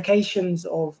of the implications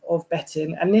of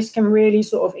betting. And this can really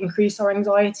sort of increase our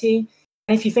anxiety.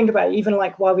 And if you think about it, even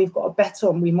like while we've got a bet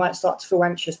on, we might start to feel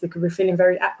anxious because we're feeling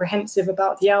very apprehensive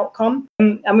about the outcome.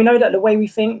 And we know that the way we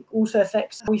think also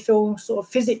affects how we feel sort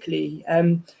of physically.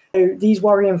 So these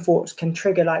worrying thoughts can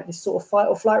trigger like this sort of fight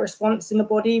or flight response in the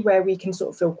body where we can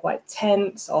sort of feel quite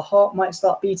tense, our heart might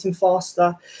start beating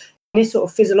faster. And this sort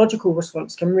of physiological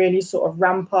response can really sort of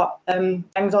ramp up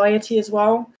anxiety as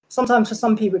well. Sometimes for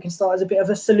some people it can start as a bit of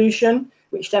a solution,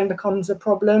 which then becomes a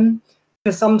problem,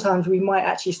 because sometimes we might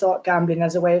actually start gambling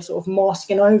as a way of sort of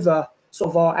masking over sort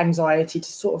of our anxiety to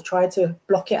sort of try to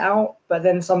block it out. But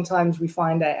then sometimes we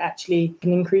find that it actually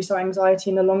can increase our anxiety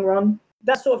in the long run.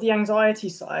 That's sort of the anxiety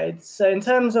side. So in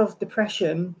terms of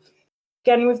depression,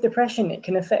 again, with depression, it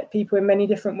can affect people in many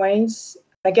different ways.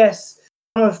 I guess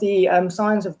some of the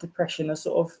signs of depression are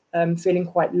sort of feeling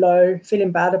quite low,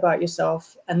 feeling bad about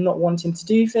yourself and not wanting to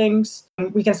do things.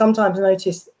 We can sometimes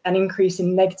notice an increase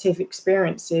in negative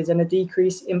experiences and a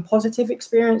decrease in positive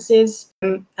experiences.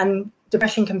 And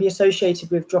depression can be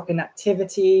associated with drop in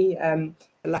activity, a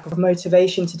lack of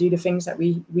motivation to do the things that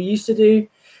we used to do.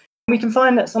 We can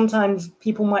find that sometimes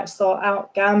people might start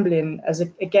out gambling as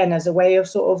a way of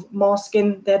sort of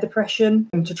masking their depression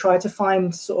and to try to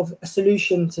find sort of a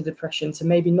solution to depression, to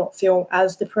maybe not feel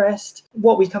as depressed.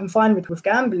 What we can find with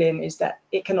gambling is that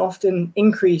it can often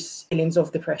increase feelings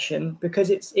of depression because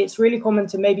it's really common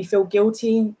to maybe feel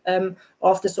guilty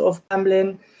after sort of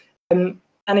gambling. And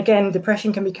again,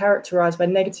 depression can be characterized by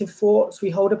negative thoughts we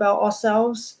hold about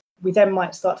ourselves. We then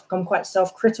might start to become quite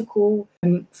self-critical.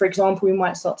 And for example, we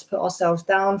might start to put ourselves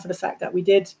down for the fact that we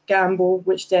did gamble,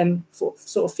 which then sort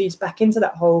of feeds back into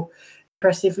that whole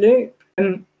depressive loop.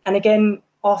 And again,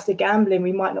 after gambling,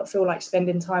 we might not feel like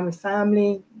spending time with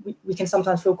family. We can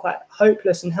sometimes feel quite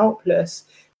hopeless and helpless,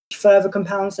 which further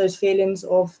compounds those feelings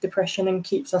of depression and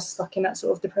keeps us stuck in that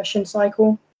sort of depression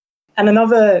cycle. And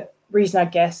another reason, I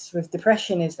guess, with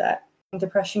depression is that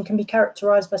depression can be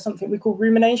characterized by something we call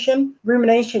rumination.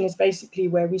 Rumination is basically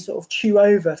where we sort of chew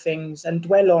over things and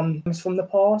dwell on things from the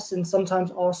past and sometimes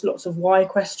ask lots of why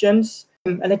questions.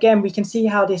 And again, we can see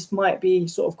how this might be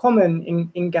sort of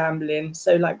common in gambling.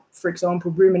 So like, for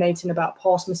example, ruminating about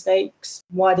past mistakes.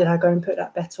 Why did I go and put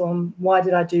that bet on? Why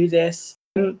did I do this?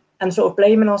 And sort of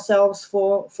blaming ourselves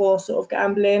for sort of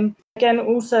gambling. Again,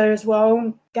 also as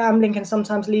well, gambling can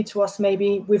sometimes lead to us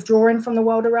maybe withdrawing from the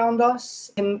world around us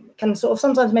and can sort of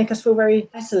sometimes make us feel very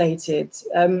isolated.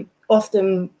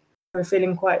 Often we're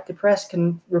feeling quite depressed,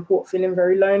 can report feeling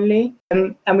very lonely.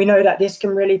 And we know that this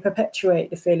can really perpetuate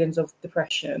the feelings of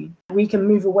depression. We can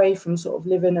move away from sort of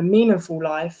living a meaningful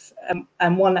life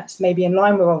and one that's maybe in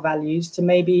line with our values to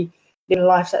maybe in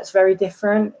life that's very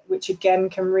different, which again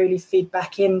can really feed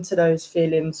back into those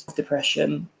feelings of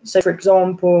depression. So, for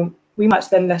example, we might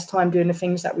spend less time doing the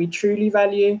things that we truly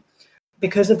value.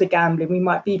 Because of the gambling, we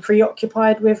might be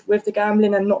preoccupied with the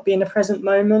gambling and not be in the present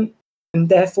moment. And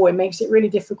therefore, it makes it really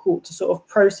difficult to sort of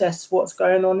process what's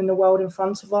going on in the world in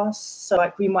front of us. So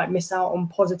like we might miss out on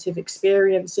positive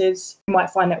experiences. We might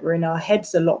find that we're in our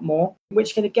heads a lot more,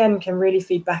 which can really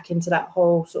feed back into that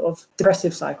whole sort of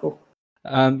depressive cycle.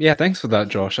 Yeah, thanks for that,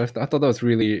 Josh. I thought that was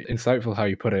really insightful how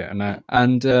you put it.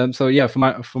 And so yeah,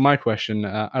 for my question,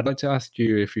 I'd like to ask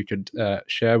you if you could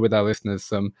share with our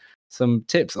listeners some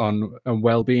tips on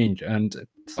well-being, and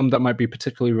some that might be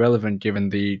particularly relevant given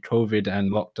the COVID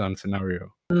and lockdown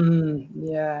scenario.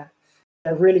 Yeah,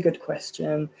 a really good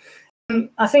question.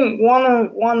 I think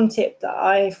one tip that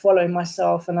I follow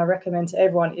myself and I recommend to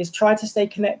everyone is try to stay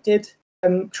connected.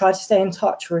 Try to stay in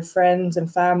touch with friends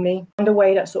and family in a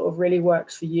way that sort of really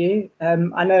works for you.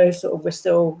 I know sort of we're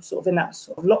still sort of in that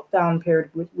sort of lockdown period.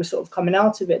 We're sort of coming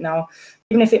out of it now.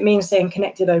 Even if it means staying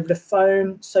connected over the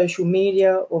phone, social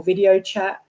media or video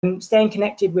chat, staying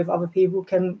connected with other people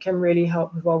can really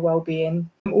help with our well-being.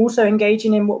 Also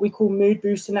engaging in what we call mood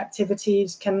boosting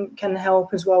activities can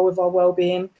help as well with our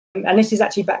well-being. And this is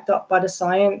actually backed up by the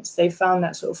science. They've found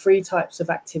that sort of 3 types of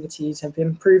activities have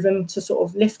been proven to sort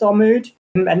of lift our mood.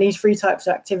 And these 3 types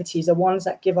of activities are ones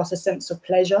that give us a sense of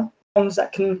pleasure, ones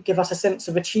that can give us a sense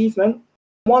of achievement,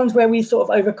 ones where we sort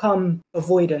of overcome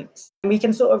avoidance. And we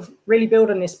can sort of really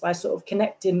build on this by sort of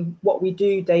connecting what we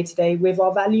do day to day with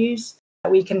our values.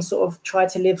 We can sort of try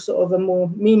to live sort of a more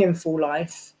meaningful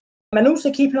life. And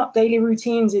also keeping up daily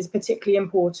routines is particularly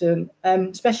important,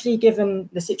 especially given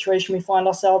the situation we find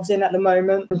ourselves in at the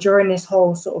moment. During this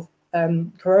whole sort of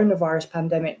coronavirus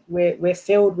pandemic, we're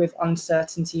filled with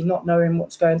uncertainty, not knowing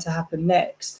what's going to happen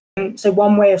next. So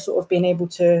one way of sort of being able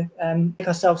to make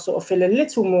ourselves sort of feel a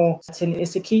little more certain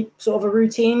is to keep sort of a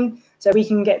routine. So we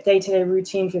can get day-to-day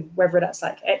routines with whether that's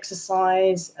like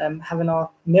exercise, having our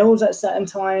meals at a certain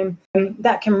time.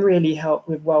 That can really help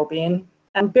with well-being.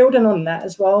 And building on that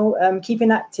as well,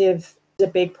 keeping active is a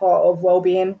big part of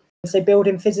well-being. So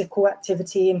building physical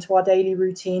activity into our daily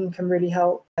routine can really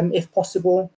help if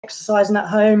possible. Exercising at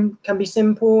home can be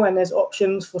simple, and there's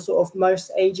options for sort of most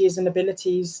ages and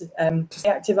abilities to stay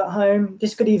active at home.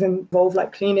 This could even involve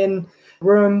like cleaning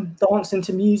room, dancing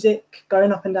to music,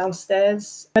 going up and down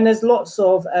stairs. And there's lots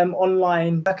of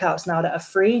online workouts now that are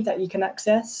free that you can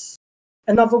access.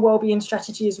 Another well-being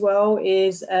strategy as well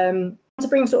is to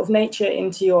bring sort of nature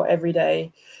into your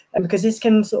everyday, because this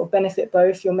can sort of benefit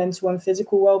both your mental and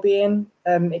physical well-being.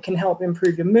 It can help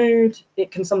improve your mood. It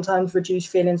can sometimes reduce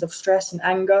feelings of stress and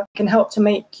anger. It can help to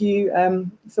make you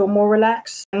feel more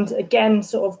relaxed. And again,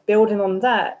 sort of building on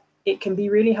that, it can be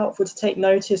really helpful to take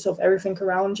notice of everything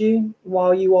around you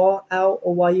while you are out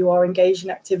or while you are engaged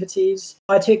in activities.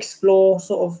 Try to explore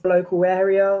sort of local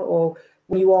area, or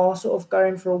when you are sort of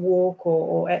going for a walk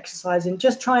or exercising,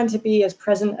 just trying to be as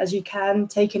present as you can,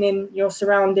 taking in your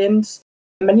surroundings.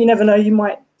 And you never know, you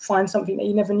might find something that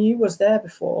you never knew was there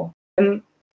before. And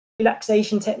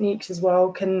relaxation techniques as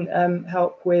well can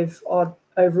help with our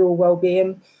overall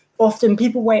well-being. Often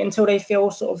people wait until they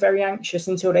feel sort of very anxious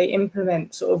until they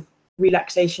implement sort of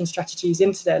relaxation strategies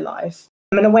into their life.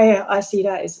 And the way I see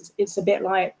that is it's a bit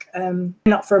like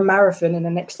up for a marathon and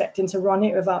then expecting to run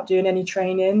it without doing any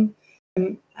training.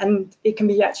 And it can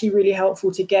be actually really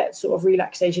helpful to get sort of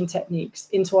relaxation techniques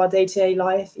into our day-to-day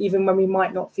life, even when we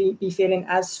might not be feeling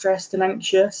as stressed and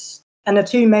anxious. And the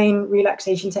 2 main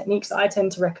relaxation techniques that I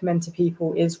tend to recommend to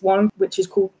people is one, which is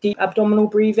called deep abdominal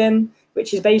breathing,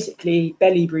 which is basically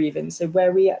belly breathing. So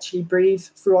where we actually breathe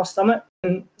through our stomach.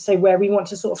 And so where we want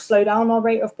to sort of slow down our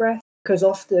rate of breath, because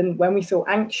often when we feel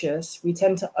anxious, we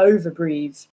tend to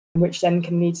over-breathe, which then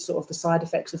can lead to sort of the side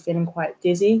effects of feeling quite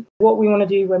dizzy. What we want to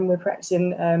do when we're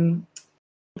practicing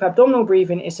abdominal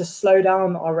breathing is to slow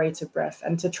down our rate of breath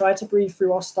and to try to breathe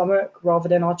through our stomach rather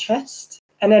than our chest.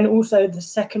 And then also the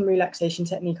second relaxation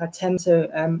technique I tend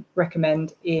to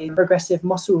recommend is progressive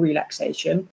muscle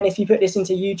relaxation. And if you put this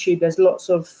into YouTube, there's lots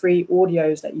of free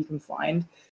audios that you can find.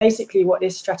 Basically what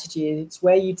this strategy is, it's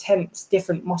where you tense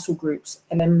different muscle groups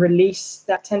and then release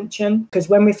that tension. Because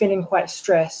when we're feeling quite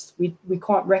stressed, we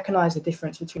can't recognize the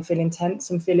difference between feeling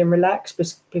tense and feeling relaxed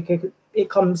because it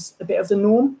becomes a bit of the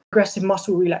norm. Progressive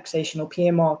muscle relaxation, or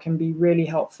PMR, can be really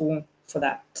helpful for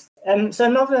that. So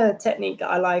another technique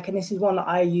that I like, and this is one that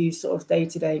I use sort of day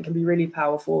to day and can be really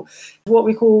powerful, is what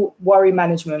we call worry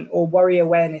management or worry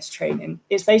awareness training.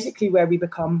 It's basically where we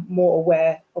become more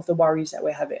aware of the worries that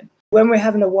we're having. When we're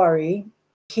having a worry,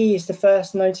 key is to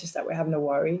first notice that we're having a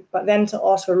worry, but then to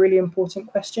ask a really important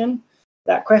question.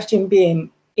 That question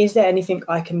being, is there anything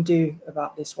I can do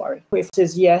about this worry? If it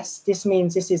says yes, this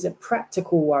means this is a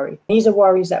practical worry. These are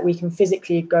worries that we can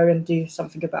physically go and do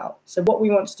something about. So what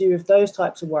we want to do with those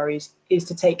types of worries is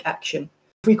to take action.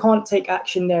 If we can't take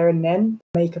action there and then,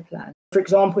 make a plan. For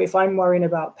example, if I'm worrying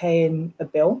about paying a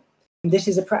bill, this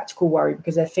is a practical worry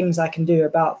because there are things I can do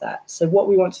about that. So what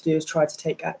we want to do is try to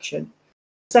take action.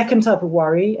 Second type of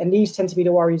worry, and these tend to be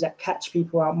the worries that catch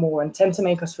people out more and tend to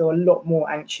make us feel a lot more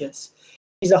anxious.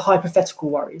 These are hypothetical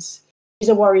worries. These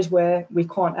are worries where we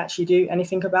can't actually do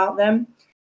anything about them.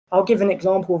 I'll give an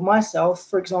example of myself.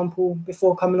 For example,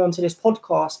 before coming onto this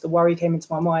podcast, the worry came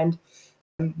into my mind,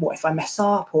 what if I mess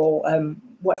up, or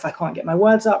what if I can't get my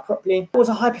words out properly? It was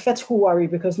a hypothetical worry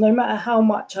because no matter how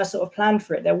much I sort of planned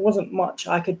for it, there wasn't much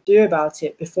I could do about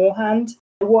it beforehand.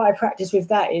 What I practiced with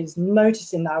that is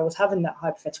noticing that I was having that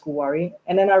hypothetical worry,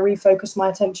 and then I refocused my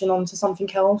attention onto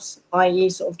something else, i.e.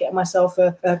 sort of getting myself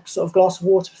a sort of glass of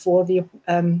water before the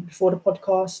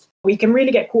podcast. We can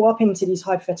really get caught up into these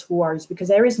hypothetical worries because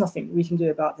there is nothing we can do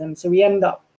about them. So we end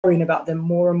up worrying about them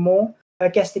more and more. I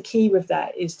guess the key with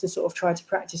that is to sort of try to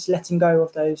practice letting go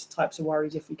of those types of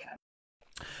worries if we can.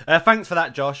 Thanks for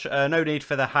that, Josh. No need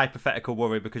for the hypothetical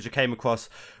worry because you came across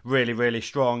really, really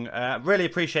strong. Really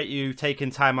appreciate you taking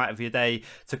time out of your day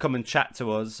to come and chat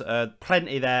to us.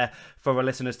 Plenty there for our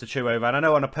listeners to chew over. And I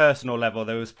know on a personal level,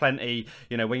 there was plenty,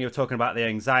 when you were talking about the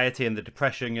anxiety and the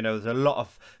depression, there's a lot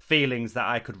of feelings that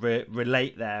I could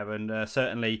relate there. And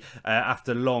certainly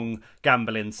after long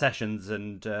gambling sessions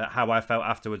and how I felt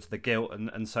afterwards, the guilt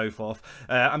and so forth.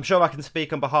 I'm sure I can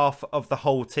speak on behalf of the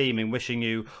whole team in wishing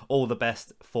you all the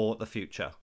best for the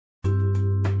future.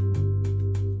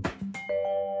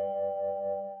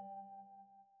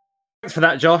 Thanks for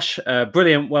that, Josh.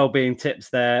 Brilliant wellbeing tips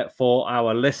there for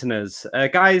our listeners.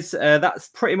 Guys, that's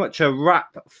pretty much a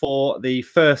wrap for the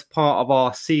first part of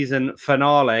our season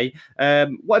finale.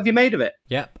 What have you made of it?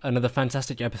 Yep, another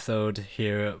fantastic episode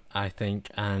here, I think,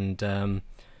 and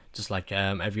just like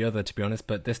every other, to be honest,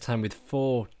 but this time with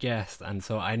 4 guests, and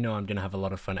so I know I'm going to have a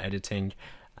lot of fun editing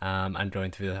and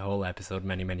going through the whole episode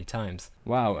many, many times.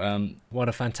 Wow, what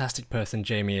a fantastic person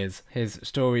Jamie is. His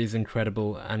story is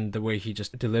incredible, and the way he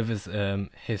just delivers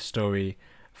his story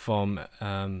from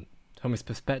his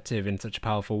perspective in such a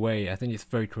powerful way. I think it's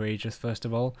very courageous, first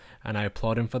of all, and I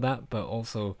applaud him for that, but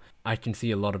also I can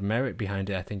see a lot of merit behind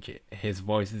it. I think his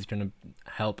voice is going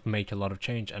to help make a lot of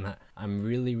change, and I'm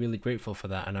really, really grateful for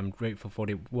that, and I'm grateful for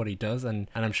what he does, and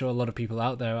I'm sure a lot of people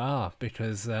out there are,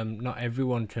 because not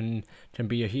everyone can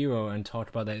be a hero and talk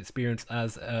about their experience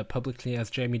as publicly as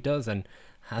Jamie does, and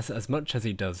has as much as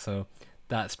he does, so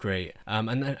that's great. And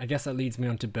then I guess that leads me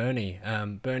on to Bernie.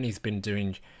 Bernie's been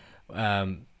doing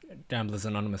Gamblers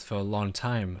Anonymous for a long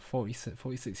time,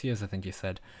 46 years I think he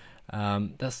said.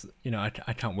 That's,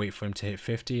 I can't wait for him to hit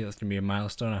 50. That's gonna be a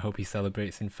milestone. I hope he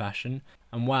celebrates in fashion.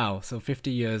 And wow, so 50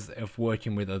 years of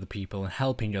working with other people and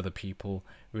helping other people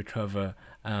recover,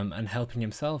 and helping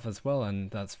himself as well,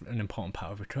 and that's an important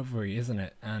part of recovery, isn't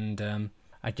it? And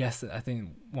I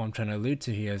think what I'm trying to allude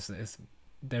to here is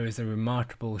there is a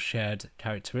remarkable shared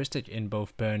characteristic in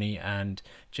both Bernie and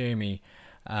Jamie,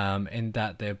 in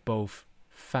that they're both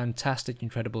fantastic,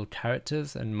 incredible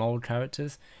characters and moral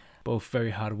characters, both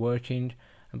very hardworking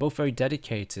and both very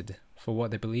dedicated for what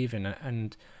they believe in.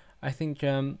 And I think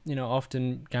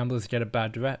often gamblers get a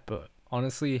bad rep, but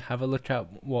honestly, have a look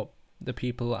at what the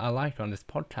people are like on this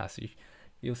podcast.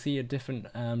 You'll see a different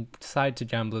side to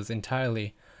gamblers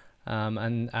entirely,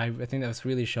 and I think that was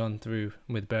really shown through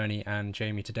with Bernie and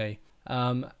Jamie today.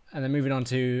 And then moving on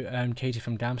to Katie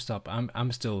from GamStop,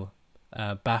 I'm still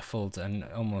baffled and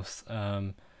almost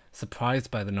surprised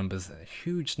by the numbers.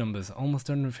 Huge numbers, almost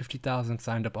 150,000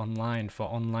 signed up online for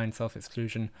online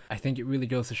self-exclusion. I think it really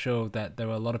goes to show that there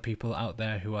are a lot of people out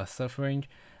there who are suffering,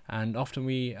 and often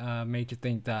we are made to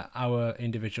think that our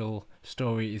individual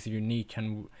story is unique,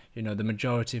 and the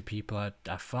majority of people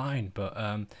are fine, but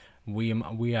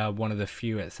we are one of the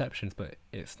few exceptions. But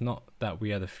it's not that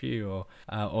we are the few,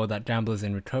 or that gamblers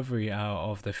in recovery are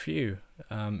of the few.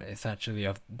 It's actually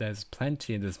there's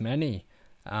plenty, there's many,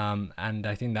 and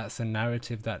I think that's a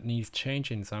narrative that needs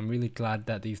changing. So I'm really glad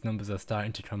that these numbers are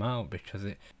starting to come out, because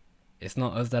it's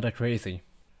not us that are crazy.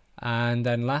 And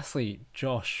then lastly,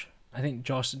 Josh. I think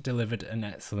Josh delivered an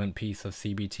excellent piece of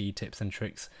CBT tips and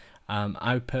tricks.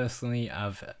 I personally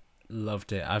have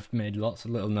loved it. I've made lots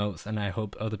of little notes, and I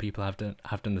hope other people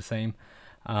have done the same.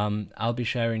 I'll be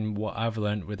sharing what I've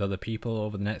learned with other people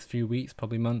over the next few weeks,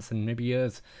 probably months and maybe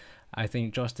years. I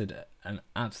think Josh did an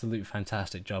absolute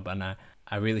fantastic job, and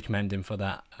I really commend him for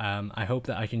that. I hope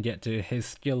that I can get to his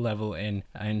skill level in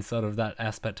sort of that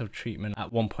aspect of treatment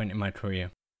at one point in my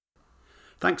career.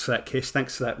 Thanks for that, Kish.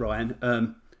 Thanks for that,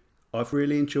 Ryan. I've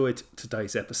really enjoyed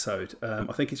today's episode.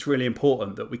 I think it's really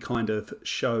important that we kind of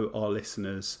show our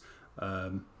listeners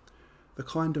the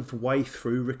kind of way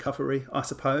through recovery, I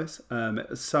suppose. It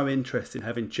was so interesting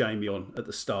having Jamie on at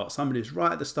the start, somebody who's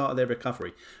right at the start of their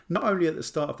recovery. Not only at the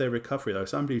start of their recovery, though,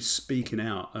 somebody who's speaking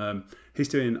out. He's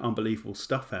doing unbelievable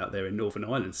stuff out there in Northern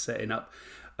Ireland, setting up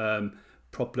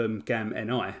Problem Gam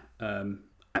NI.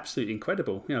 Absolutely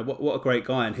incredible. You know, what a great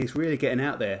guy, and he's really getting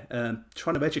out there,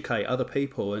 trying to educate other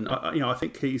people. And I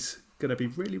think he's going to be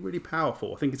really, really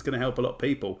powerful. I think it's going to help a lot of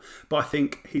people, but I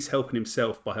think he's helping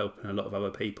himself by helping a lot of other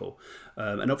people.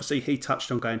 And obviously he touched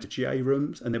on going to GA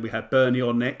rooms, and then we had Bernie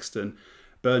on next, and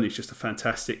Bernie's just a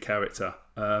fantastic character.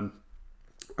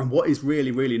 And what is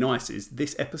really, really nice is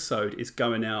this episode is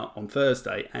going out on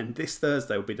Thursday, and this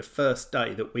Thursday will be the first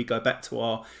day that we go back to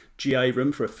our GA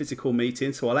room for a physical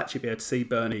meeting. So I'll actually be able to see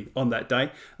Bernie on that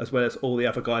day, as well as all the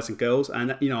other guys and girls.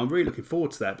 And, you know, I'm really looking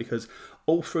forward to that, because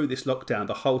all through this lockdown,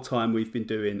 the whole time we've been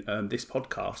doing this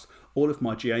podcast, all of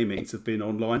my GA meetings have been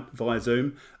online via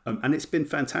Zoom. And it's been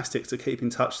fantastic to keep in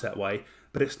touch that way.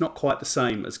 But it's not quite the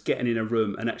same as getting in a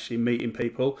room and actually meeting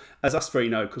people, as us three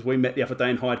know, because we met the other day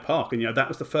in Hyde Park, and, you know, that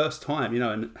was the first time, you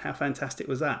know, and how fantastic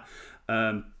was that?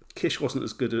 Kish wasn't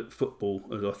as good at football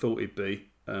as I thought he'd be.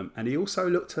 And he also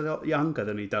looked a lot younger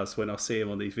than he does when I see him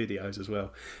on these videos as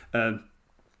well.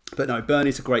 But no,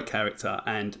 Bernie's a great character,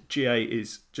 and GA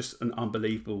is just an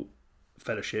unbelievable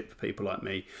fellowship for people like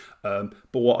me. But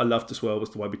what I loved as well was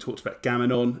the way we talked about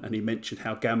Gam-Anon, and he mentioned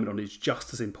how Gam-Anon is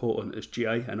just as important as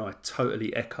GA, and I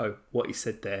totally echo what he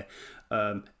said there.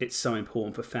 It's so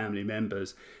important for family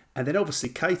members. And then obviously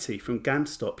Katie from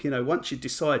GamStop, you know, once you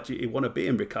decide you want to be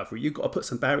in recovery, you've got to put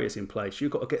some barriers in place.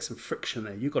 You've got to get some friction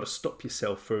there. You've got to stop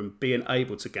yourself from being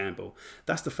able to gamble.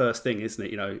 That's the first thing, isn't it?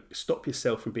 You know, stop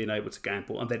yourself from being able to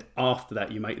gamble. And then after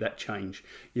that, you make that change.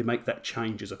 You make that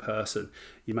change as a person.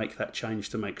 You make that change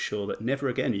to make sure that never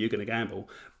again are you going to gamble.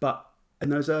 But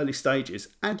in those early stages,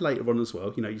 and later on as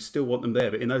well, you know, you still want them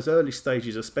there. But in those early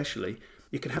stages especially,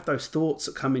 you can have those thoughts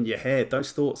that come in your head,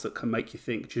 those thoughts that can make you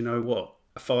think, do you know what?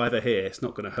 A $5 here, it's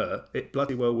not going to hurt. It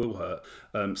bloody well will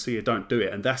hurt. So you don't do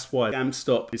it. And that's why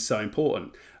GamStop is so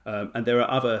important. And there are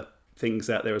other things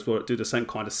out there as well that do the same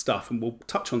kind of stuff. And we'll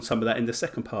touch on some of that in the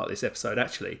second part of this episode,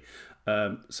 actually.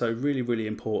 So really, really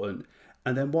important.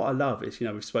 And then what I love is, you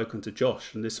know, we've spoken to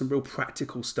Josh, and there's some real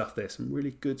practical stuff there, some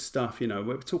really good stuff, you know,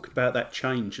 we're talking about that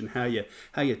change and how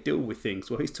you deal with things.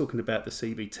 Well, he's talking about the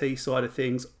CBT side of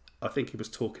things. I think he was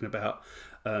talking about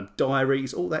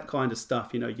diaries, all that kind of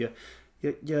stuff. You know,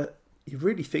 you're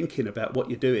really thinking about what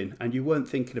you're doing, and you weren't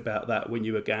thinking about that when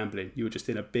you were gambling. You were just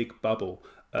in a big bubble.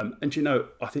 And you know,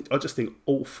 I just think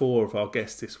all four of our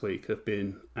guests this week have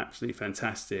been absolutely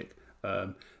fantastic.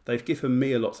 They've given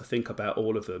me a lot to think about,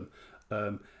 all of them.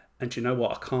 And you know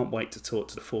what? I can't wait to talk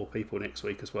to the four people next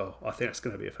week as well. I think it's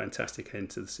going to be a fantastic end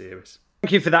to the series.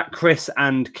 Thank you for that, Chris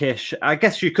and Kish. I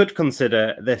guess you could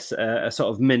consider this a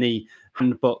sort of mini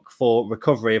handbook for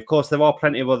recovery. Of course, there are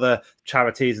plenty of other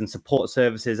charities and support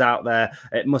services out there,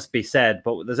 it must be said,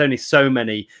 but there's only so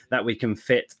many that we can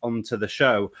fit onto the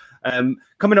show.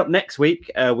 Coming up next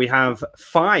week, we have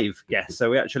 5 guests, so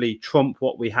we actually trump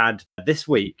what we had this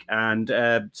week. And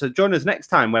so join us next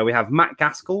time, where we have Matt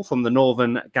Gaskell from the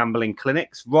Northern Gambling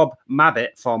Clinics, Rob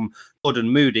Mabbitt from Gordon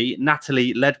Moody,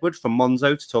 Natalie Ledwood from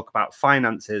Monzo to talk about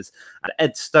finances, and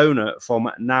Ed Stoner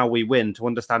from Now We Win to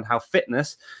understand how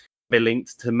fitness be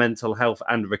linked to mental health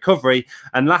and recovery.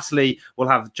 And lastly, we'll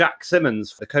have Jack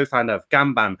Simmons, the co-founder of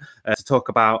Gamban, to talk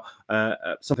about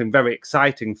something very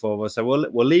exciting for us. So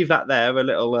we'll leave that there,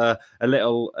 a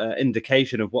little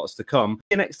indication of what's to come. See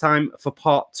you next time for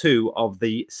part 2 of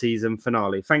the season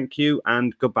finale. Thank you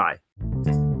and goodbye.